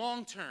want the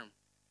long term.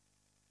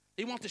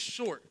 They want the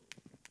short.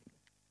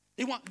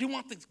 They want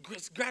the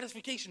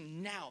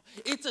gratification now.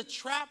 It's a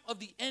trap of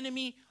the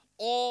enemy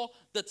all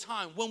the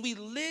time. When we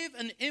live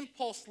an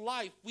impulse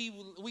life, we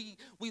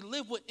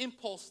live with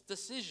impulse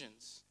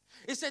decisions.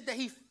 It said that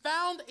he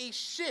found a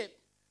ship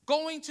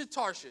going to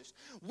Tarshish.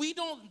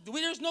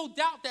 There's no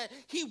doubt that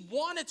he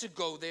wanted to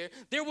go there.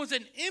 There was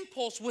an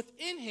impulse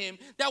within him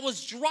that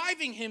was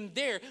driving him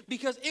there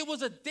because it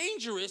was a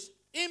dangerous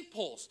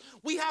impulse.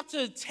 We have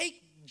to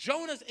take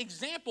Jonah's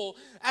example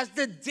as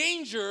the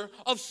danger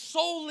of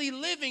solely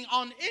living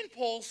on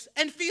impulse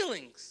and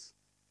feelings.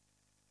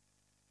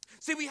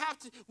 See, we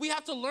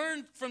have to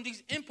learn from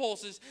these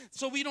impulses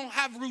so we don't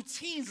have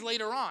routines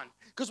later on.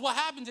 Because what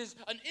happens is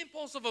an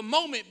impulse of a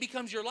moment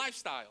becomes your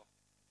lifestyle.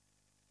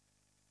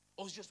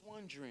 Oh, it's just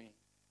one drink,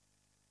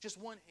 just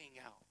one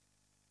hangout.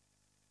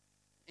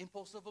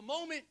 Impulse of a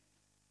moment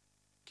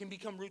can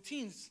become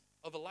routines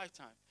of a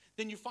lifetime.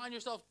 Then you find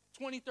yourself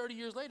 20, 30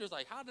 years later, it's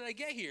like, how did I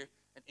get here?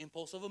 An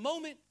impulse of a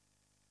moment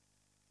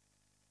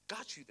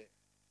got you there.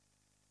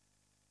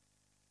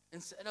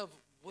 Instead of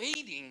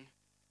waiting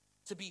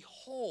to be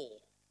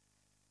whole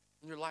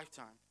in your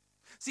lifetime.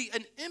 See,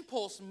 an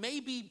impulse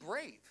may be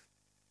brave,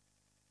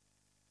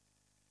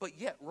 but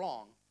yet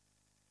wrong.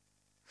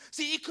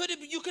 See, you could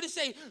have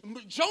said,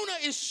 Jonah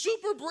is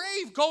super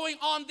brave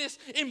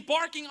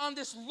embarking on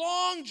this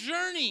long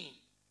journey,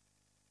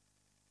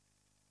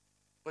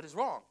 but it's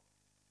wrong.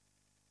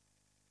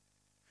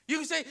 You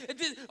can say,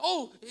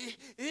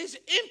 his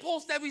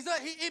impulse that he's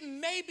done, it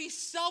may be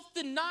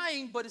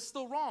self-denying, but it's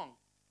still wrong.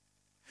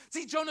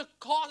 See, Jonah,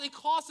 it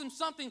cost him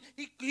something.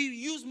 He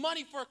used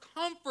money for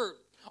comfort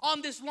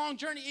on this long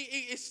journey.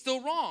 It's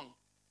still wrong.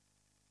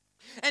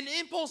 An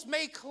impulse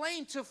may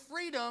claim to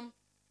freedom,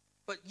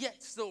 but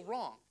yet still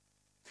wrong.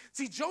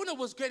 See, Jonah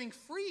was getting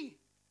free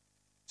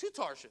to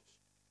Tarshish.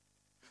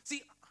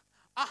 See,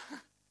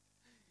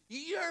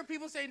 you heard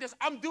people saying this,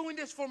 I'm doing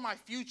this for my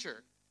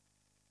future.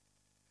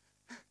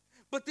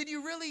 But did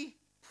you really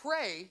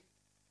pray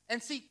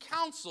and seek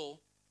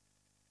counsel?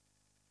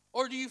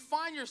 Or do you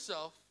find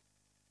yourself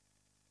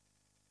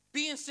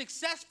being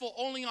successful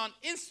only on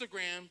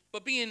Instagram,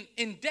 but being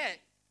in debt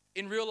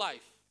in real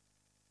life?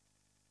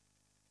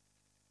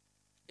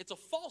 It's a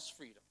false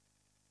freedom.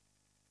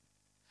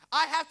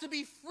 I have to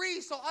be free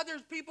so other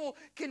people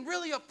can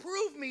really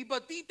approve me,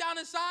 but deep down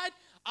inside,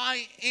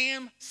 I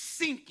am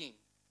sinking.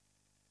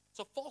 It's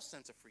a false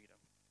sense of freedom.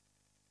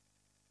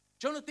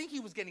 Jonah think he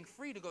was getting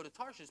free to go to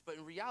Tarshish, but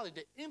in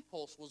reality, the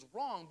impulse was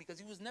wrong because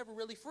he was never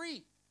really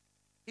free.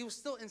 He was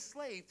still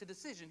enslaved to the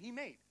decision he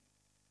made.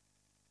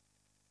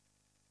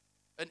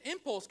 An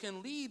impulse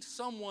can lead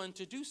someone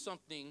to do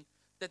something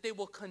that they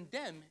will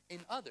condemn in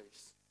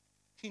others.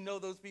 You know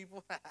those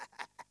people?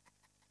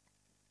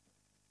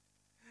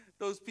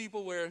 Those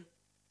people where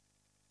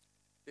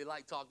they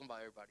like talking about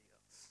everybody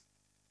else.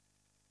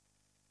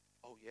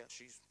 Oh, yeah,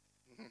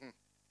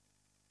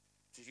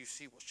 did you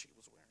see what she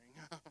was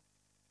wearing?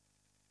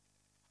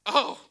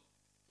 Oh,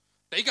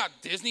 they got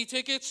Disney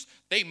tickets?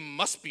 They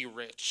must be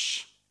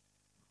rich.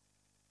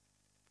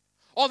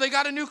 Oh, they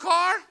got a new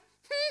car?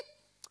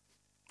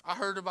 I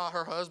heard about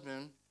her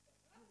husband.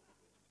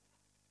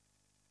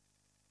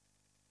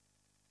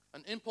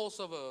 An impulse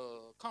of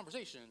a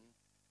conversation.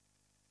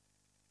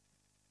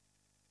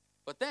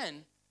 But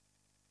then,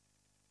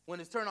 when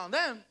it's turned on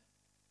them,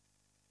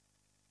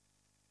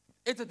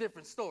 it's a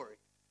different story.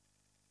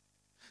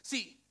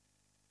 See,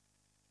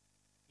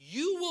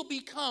 you will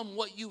become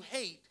what you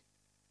hate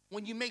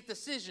when you make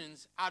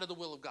decisions out of the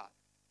will of God.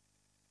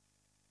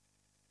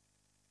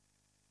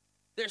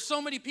 There's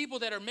so many people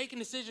that are making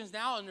decisions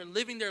now and they're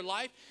living their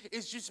life.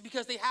 It's just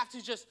because they have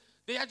to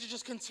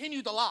just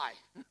continue the lie.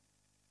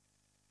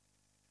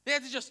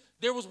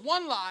 There was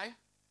one lie,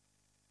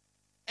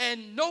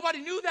 and nobody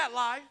knew that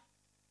lie.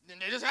 Then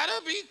they just had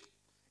to be.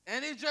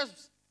 And it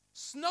just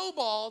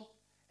snowballed,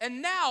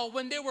 And now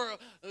when they were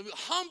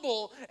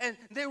humble, and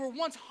they were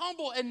once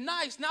humble and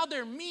nice, now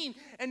they're mean.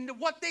 And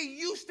what they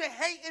used to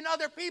hate in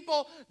other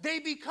people, they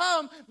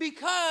become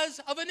because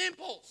of an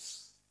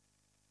impulse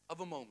of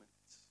a moment.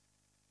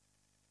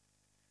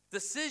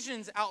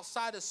 Decisions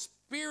outside of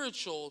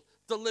spiritual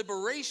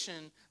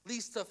deliberation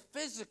leads to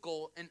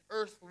physical and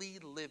earthly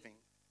living.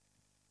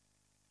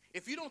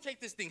 If you don't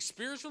take this thing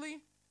spiritually,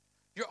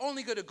 you're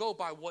only going to go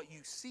by what you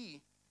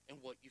see and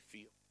what you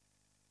feel.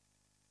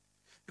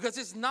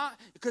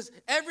 Because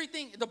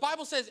everything, the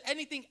Bible says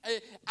anything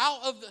out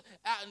of the,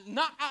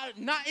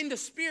 not in the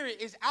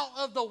spirit is out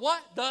of the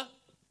what? The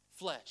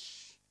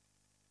flesh.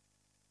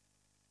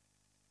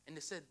 And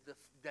it said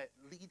that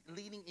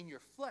leading in your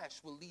flesh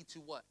will lead to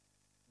what?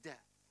 Death.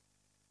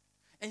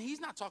 And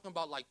he's not talking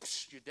about like,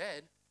 you're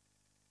dead.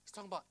 He's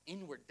talking about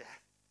inward death.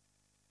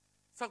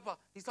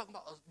 He's talking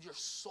about your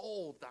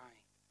soul dying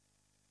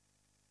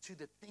to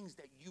the things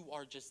that you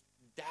are just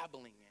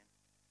dabbling in.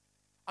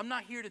 I'm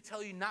not here to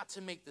tell you not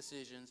to make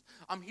decisions.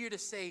 I'm here to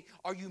say,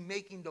 are you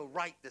making the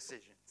right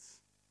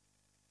decisions?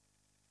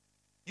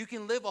 You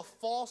can live a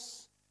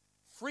false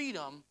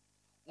freedom,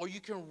 or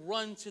you can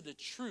run to the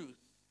truth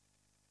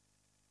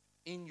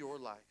in your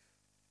life.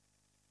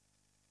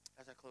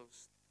 As I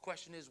close, the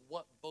question is,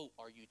 what boat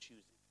are you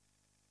choosing?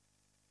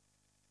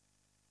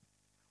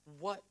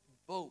 What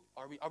boat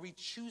are we? Are we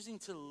choosing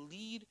to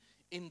lead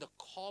in the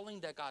calling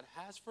that God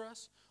has for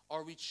us,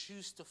 or we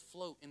choose to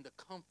float in the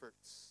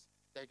comforts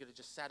that are going to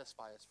just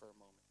satisfy us for a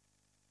moment?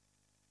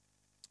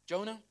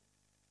 Jonah,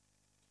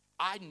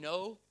 I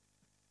know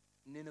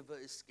Nineveh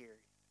is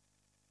scary.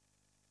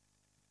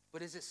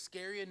 But is it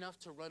scary enough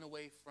to run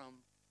away from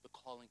the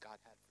calling God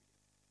had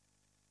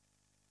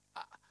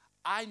for you?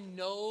 I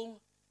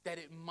know that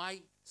it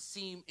might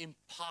seem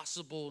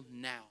impossible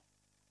now.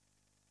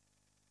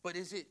 But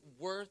is it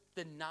worth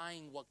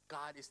denying what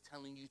God is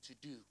telling you to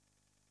do?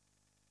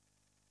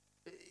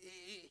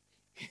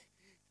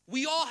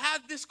 We all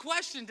have this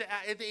question to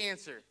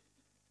answer.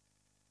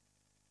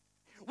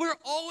 We're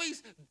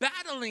always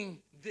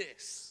battling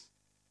this.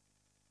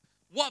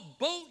 What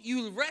boat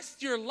you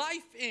rest your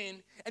life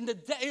in, and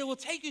it will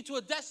take you to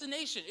a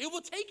destination. It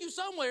will take you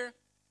somewhere,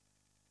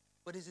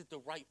 but is it the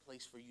right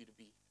place for you to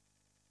be?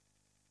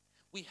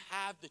 We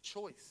have the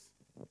choice.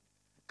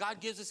 God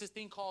gives us this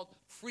thing called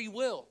free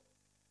will.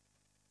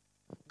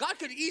 God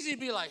could easily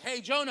be like,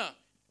 hey, Jonah,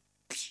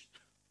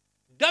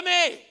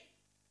 dummy,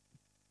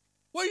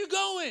 where are you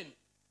going?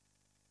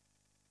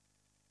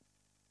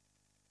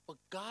 But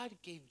God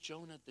gave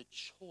Jonah the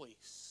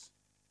choice.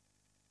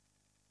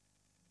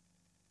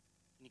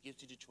 And he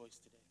gives you the choice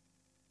today.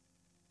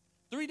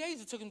 3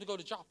 days it took him to go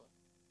to Joppa.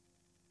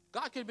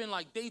 God could have been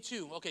like, day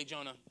 2, okay,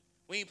 Jonah,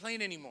 we ain't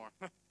playing anymore.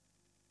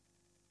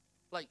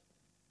 Like,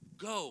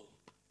 go.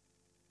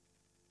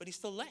 But he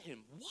still let him.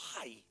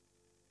 Why?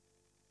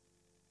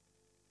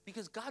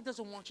 Because God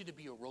doesn't want you to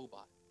be a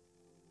robot.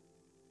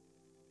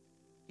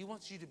 He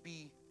wants you to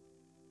be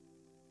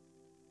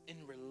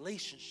in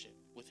relationship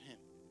with him.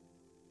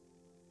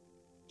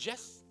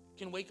 Jess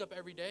can wake up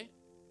every day,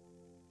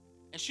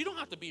 and she don't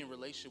have to be in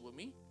relationship with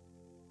me,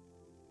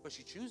 but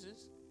she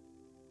chooses.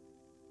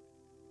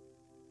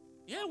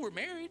 Yeah, we're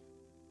married,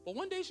 but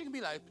one day she can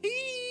be like,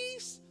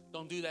 peace.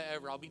 Don't do that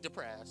ever. I'll be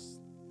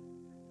depressed.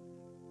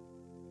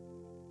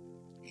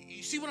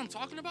 You see what I'm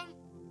talking about?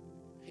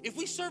 If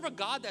we serve a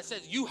God that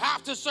says, you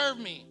have to serve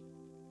me,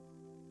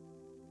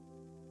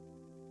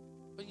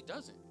 but he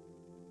doesn't.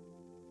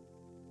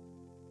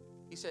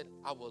 He said,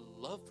 I will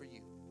love for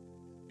you,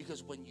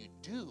 because when you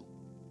do,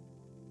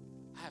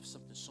 I have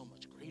something so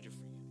much greater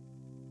for you.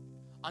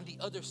 On the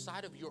other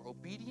side of your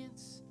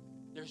obedience,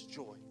 there's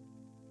joy.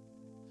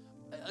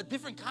 A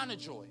different kind of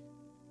joy.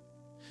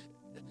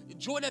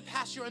 Joy that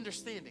passes your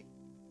understanding.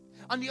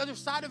 On the other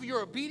side of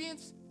your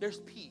obedience, there's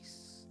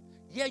peace.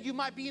 Yeah, you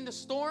might be in the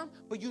storm,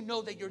 but you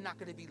know that you're not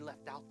going to be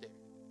left out there.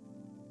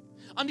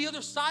 On the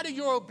other side of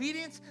your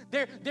obedience,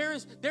 there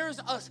is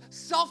a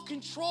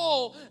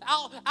self-control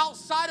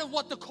outside of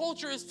what the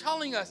culture is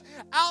telling us.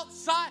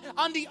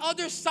 On the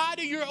other side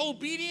of your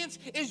obedience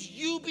is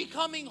you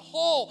becoming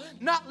whole,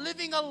 not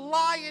living a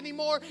lie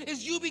anymore,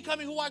 is you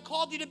becoming who I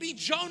called you to be.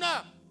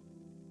 Jonah,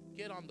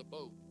 get on the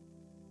boat.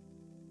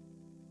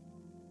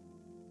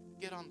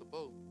 Get on the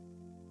boat.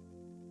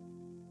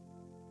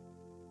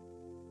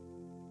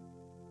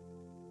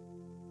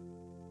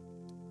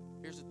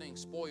 Here's the thing,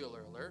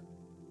 spoiler alert.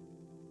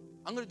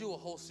 I'm going to do a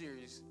whole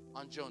series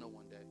on Jonah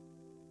one day.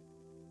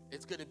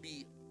 It's going to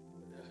be,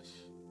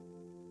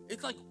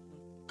 it's like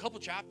a couple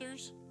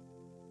chapters.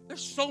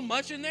 There's so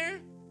much in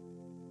there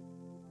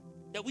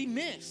that we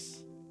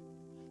miss.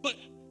 But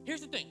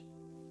here's the thing,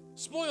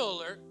 spoiler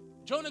alert,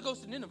 Jonah goes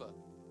to Nineveh.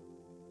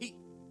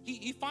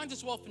 He finds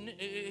his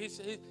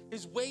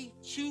way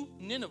to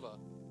Nineveh.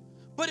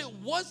 But it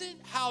wasn't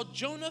how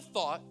Jonah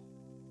thought,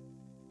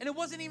 and it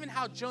wasn't even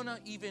how Jonah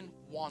even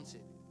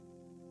wanted.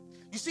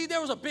 You see,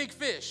 there was a big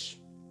fish.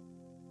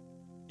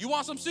 You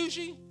want some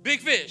sushi?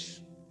 Big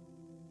fish.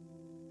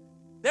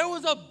 There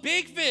was a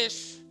big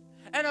fish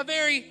and a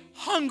very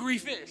hungry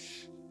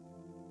fish.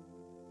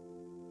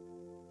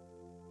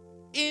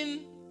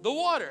 in the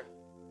water.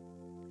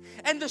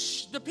 And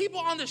the people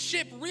on the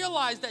ship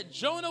realized that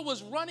Jonah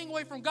was running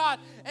away from God,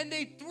 and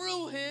they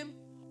threw him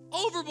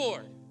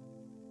overboard.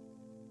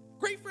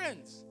 Great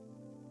friends.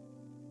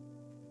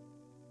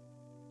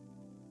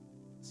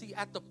 See,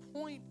 at the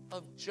point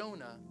of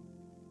Jonah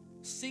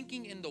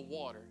sinking in the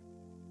water,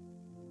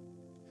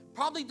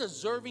 probably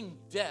deserving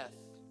death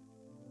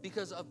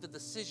because of the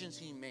decisions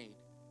he made,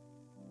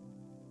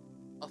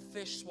 a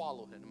fish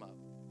swallowed him up.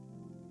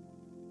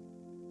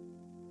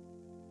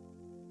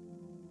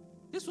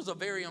 This was a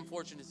very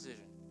unfortunate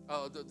decision,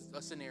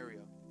 a scenario.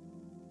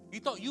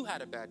 You thought you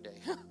had a bad day.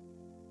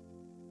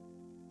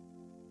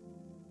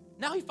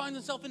 Now he finds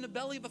himself in the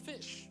belly of a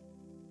fish,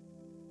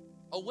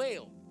 a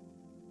whale.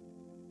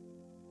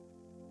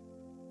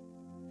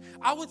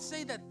 I would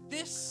say that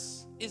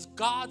this is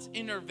God's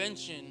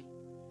intervention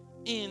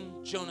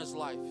in Jonah's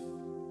life.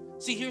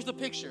 See, here's the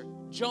picture.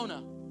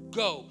 Jonah,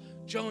 go.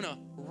 Jonah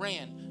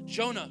ran.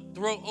 Jonah,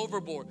 throw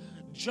overboard.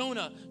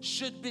 Jonah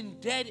should have been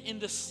dead in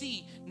the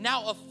sea.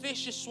 Now a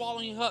fish is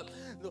swallowing him up.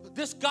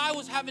 This guy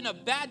was having a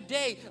bad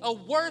day, a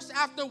worse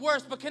after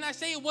worse. But can I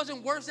say it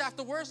wasn't worse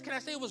after worse? Can I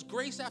say it was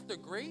grace after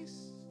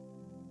grace?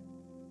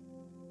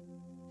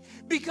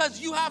 Because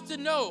you have to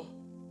know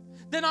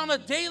that on a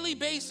daily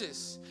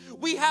basis,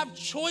 we have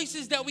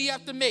choices that we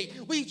have to make.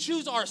 We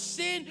choose our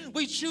sin,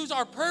 we choose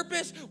our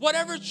purpose,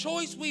 whatever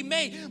choice we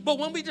make. But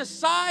when we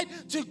decide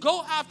to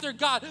go after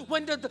God,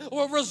 when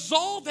the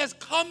resolve has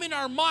come in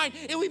our mind,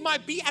 and we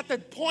might be at the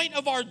point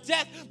of our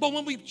death, but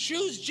when we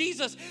choose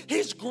Jesus,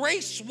 His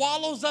grace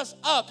swallows us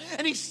up,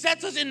 and He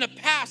sets us in the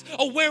path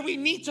of where we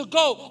need to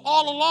go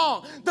all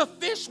along. The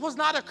fish was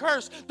not a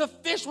curse. The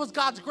fish was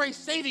God's grace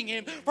saving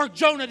him for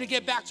Jonah to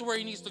get back to where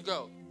he needs to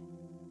go.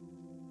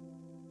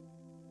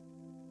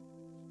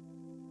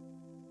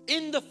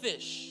 In the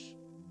fish,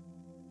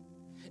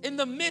 in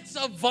the midst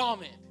of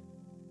vomit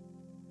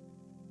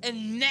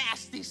and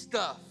nasty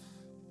stuff,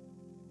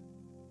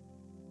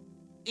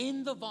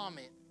 in the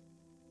vomit,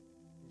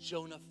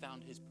 Jonah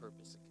found his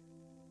purpose again.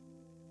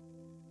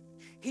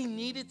 He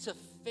needed to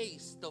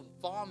face the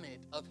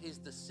vomit of his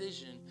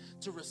decision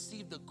to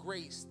receive the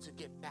grace to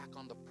get back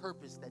on the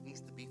purpose that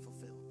needs to be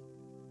fulfilled.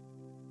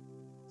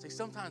 See,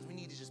 sometimes we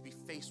need to just be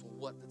faced with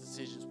what the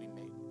decisions we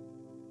made.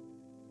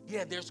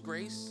 Yeah, there's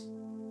grace.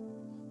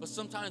 But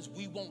sometimes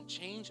we won't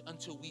change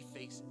until we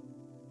face it.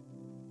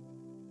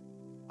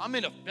 I'm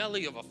in the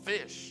belly of a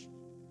fish.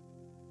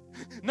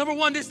 Number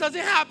one, this doesn't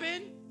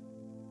happen.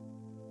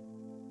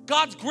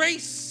 God's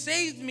grace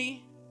saved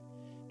me.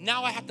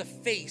 Now I have to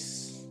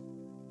face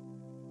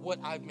what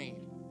I've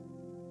made.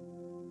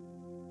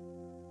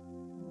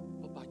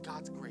 But by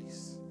God's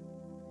grace,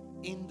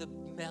 in the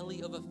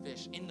belly of a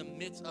fish, in the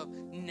midst of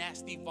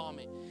nasty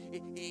vomit,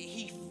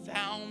 he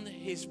found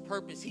his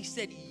purpose. He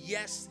said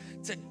yes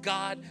to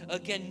God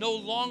again. No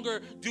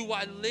longer do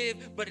I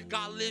live, but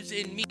God lives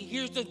in me.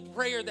 Here's the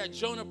prayer that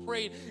Jonah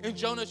prayed in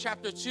Jonah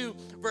chapter 2,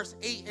 verse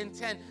 8 and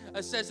 10.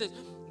 It says this: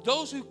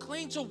 those who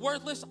cling to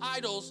worthless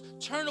idols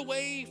turn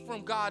away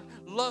from God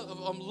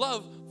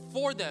love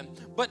for them.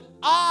 But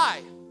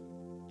I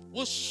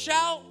will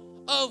shout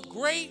of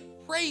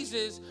great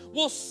praises,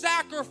 will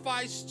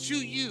sacrifice to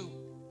you.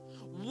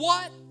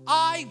 What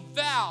I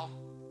vow,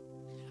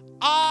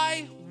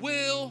 I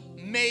will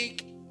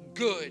make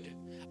good.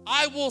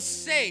 I will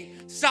say,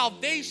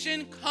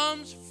 salvation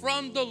comes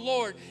from the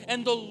Lord.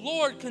 And the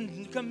Lord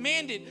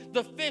commanded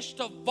the fish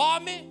to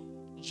vomit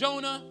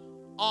Jonah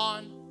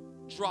on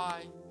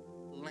dry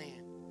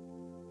land.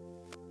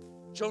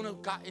 Jonah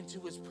got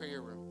into his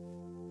prayer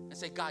room and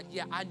said, God,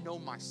 yeah, I know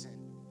my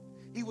sin.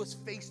 He was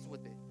faced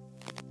with it.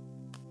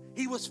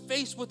 He was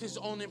faced with his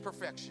own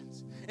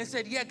imperfections and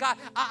said, yeah, God,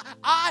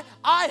 I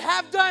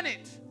have done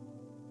it.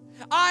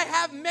 I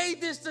have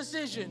made this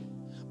decision.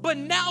 But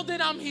now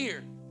that I'm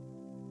here,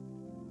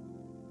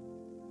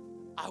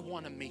 I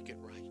want to make it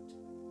right.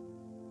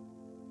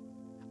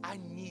 I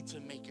need to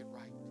make it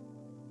right.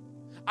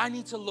 I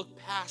need to look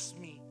past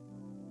me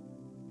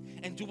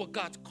and do what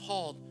God's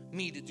called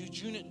me to do.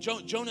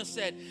 Jonah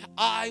said,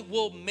 I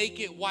will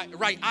make it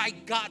right. I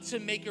got to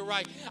make it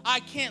right. I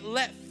can't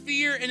let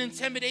fear and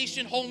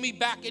intimidation hold me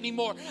back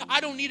anymore.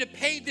 I don't need to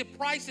pay the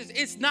prices.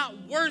 It's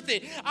not worth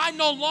it. I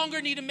no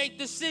longer need to make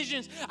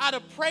decisions out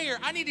of prayer.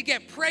 I need to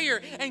get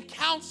prayer and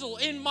counsel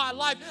in my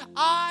life.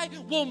 I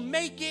will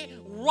make it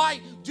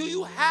right. Do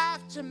you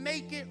have to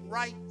make it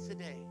right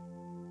today?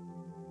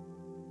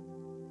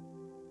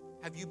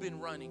 Have you been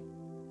running?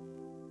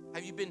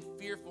 Have you been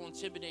fearful,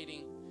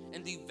 intimidating,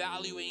 and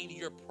devaluing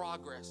your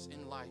progress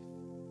in life?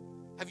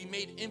 Have you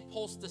made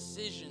impulse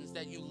decisions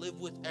that you live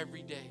with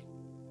every day?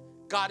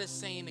 God is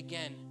saying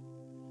again,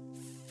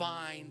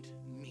 find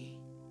me.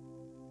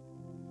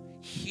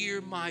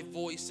 Hear my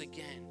voice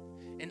again,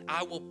 and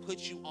I will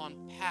put you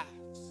on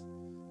paths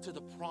to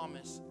the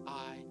promise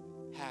I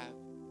have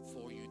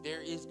for you.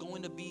 There is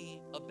going to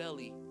be a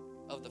belly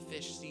of the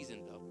fish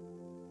season, though.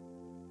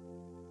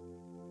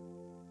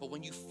 But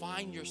when you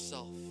find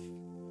yourself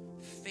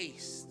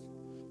faced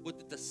with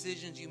the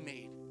decisions you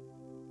made,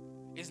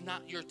 it's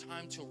not your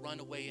time to run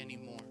away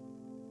anymore.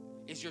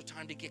 is your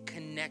time to get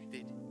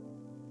connected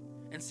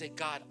and say,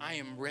 God, I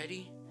am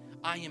ready,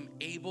 I am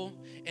able,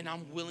 and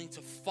I'm willing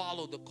to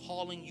follow the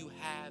calling you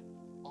have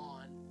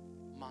on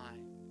my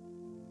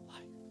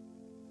life.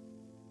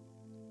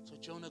 So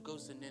Jonah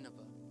goes to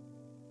Nineveh.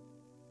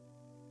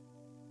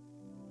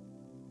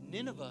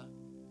 Nineveh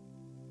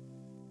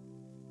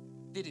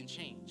didn't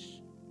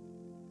change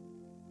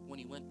when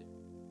he went there.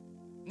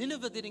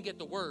 Nineveh didn't get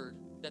the word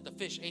that the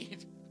fish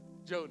ate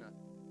Jonah.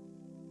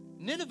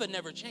 Nineveh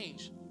never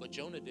changed, but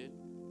Jonah did.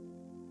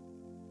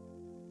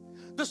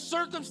 The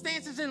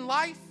circumstances in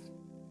life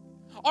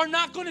are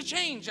not going to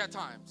change at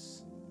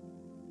times.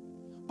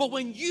 But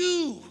when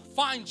you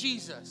find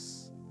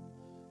Jesus,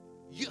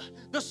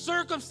 the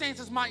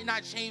circumstances might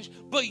not change,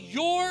 but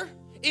your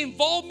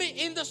involvement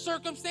in the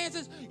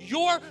circumstances,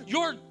 your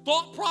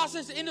thought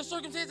process in the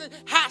circumstances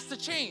has to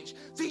change.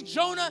 See,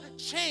 Jonah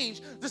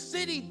changed. The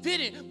city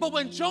didn't. But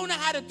when Jonah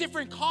had a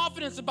different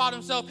confidence about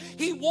himself,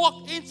 he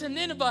walked into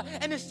Nineveh,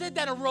 and it said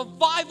that a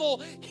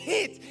revival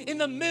hit in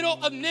the middle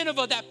of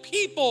Nineveh, that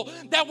people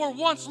that were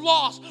once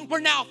lost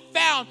were now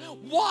found.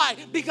 Why?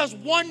 Because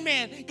one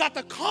man got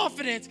the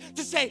confidence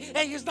to say,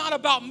 hey, it's not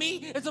about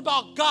me, it's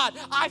about God.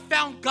 I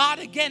found God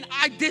again.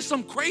 I did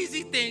some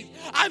crazy things.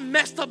 I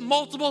messed up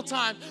multiple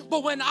times.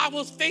 But when I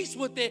was faced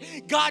with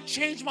it, God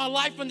changed my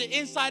life from the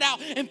inside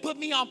out and put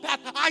me on path.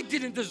 I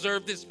didn't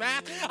deserve this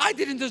path. I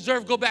didn't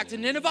deserve to go back to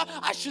Nineveh.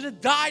 I should have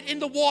died in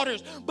the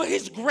waters. But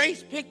his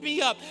grace picked me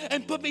up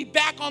and put me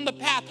back on the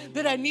path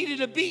that I needed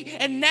to be.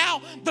 And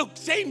now the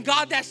same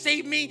God that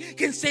saved me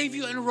can save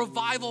you. And a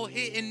revival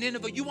hit in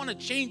Nineveh. You want to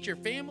change your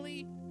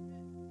family?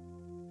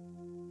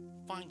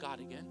 Find God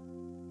again.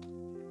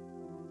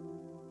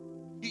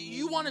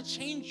 You want to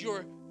change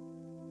your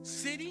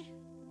city?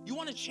 You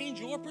want to change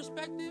your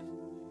perspective?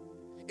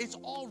 It's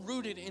all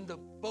rooted in the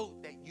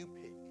boat that you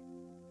pick.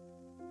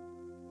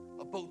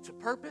 A boat to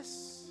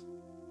purpose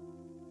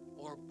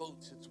or a boat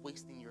that's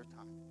wasting your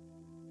time.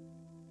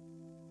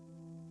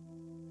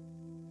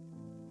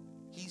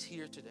 He's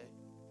here today.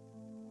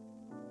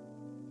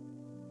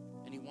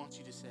 And he wants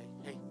you to say,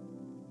 hey,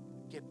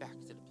 get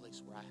back to the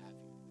place where I have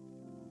you.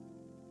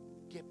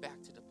 Get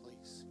back to the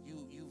place.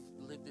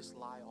 You've lived this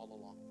lie all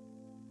along.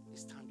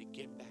 It's time to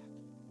get back.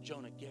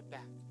 Jonah, get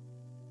back.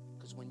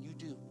 Because when you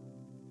do,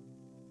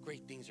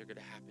 great things are going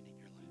to happen in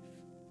your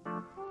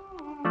life.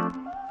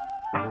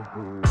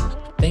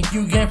 Thank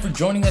you again for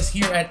joining us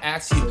here at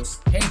Axios.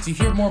 Hey, to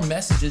hear more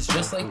messages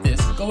just like this,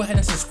 go ahead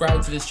and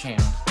subscribe to this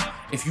channel.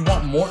 If you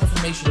want more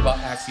information about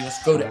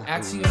Axios, go to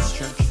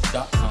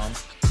axioschurch.com.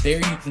 There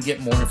you can get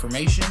more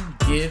information,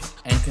 give,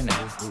 and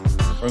connect.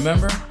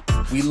 Remember,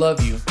 we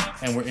love you,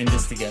 and we're in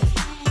this together.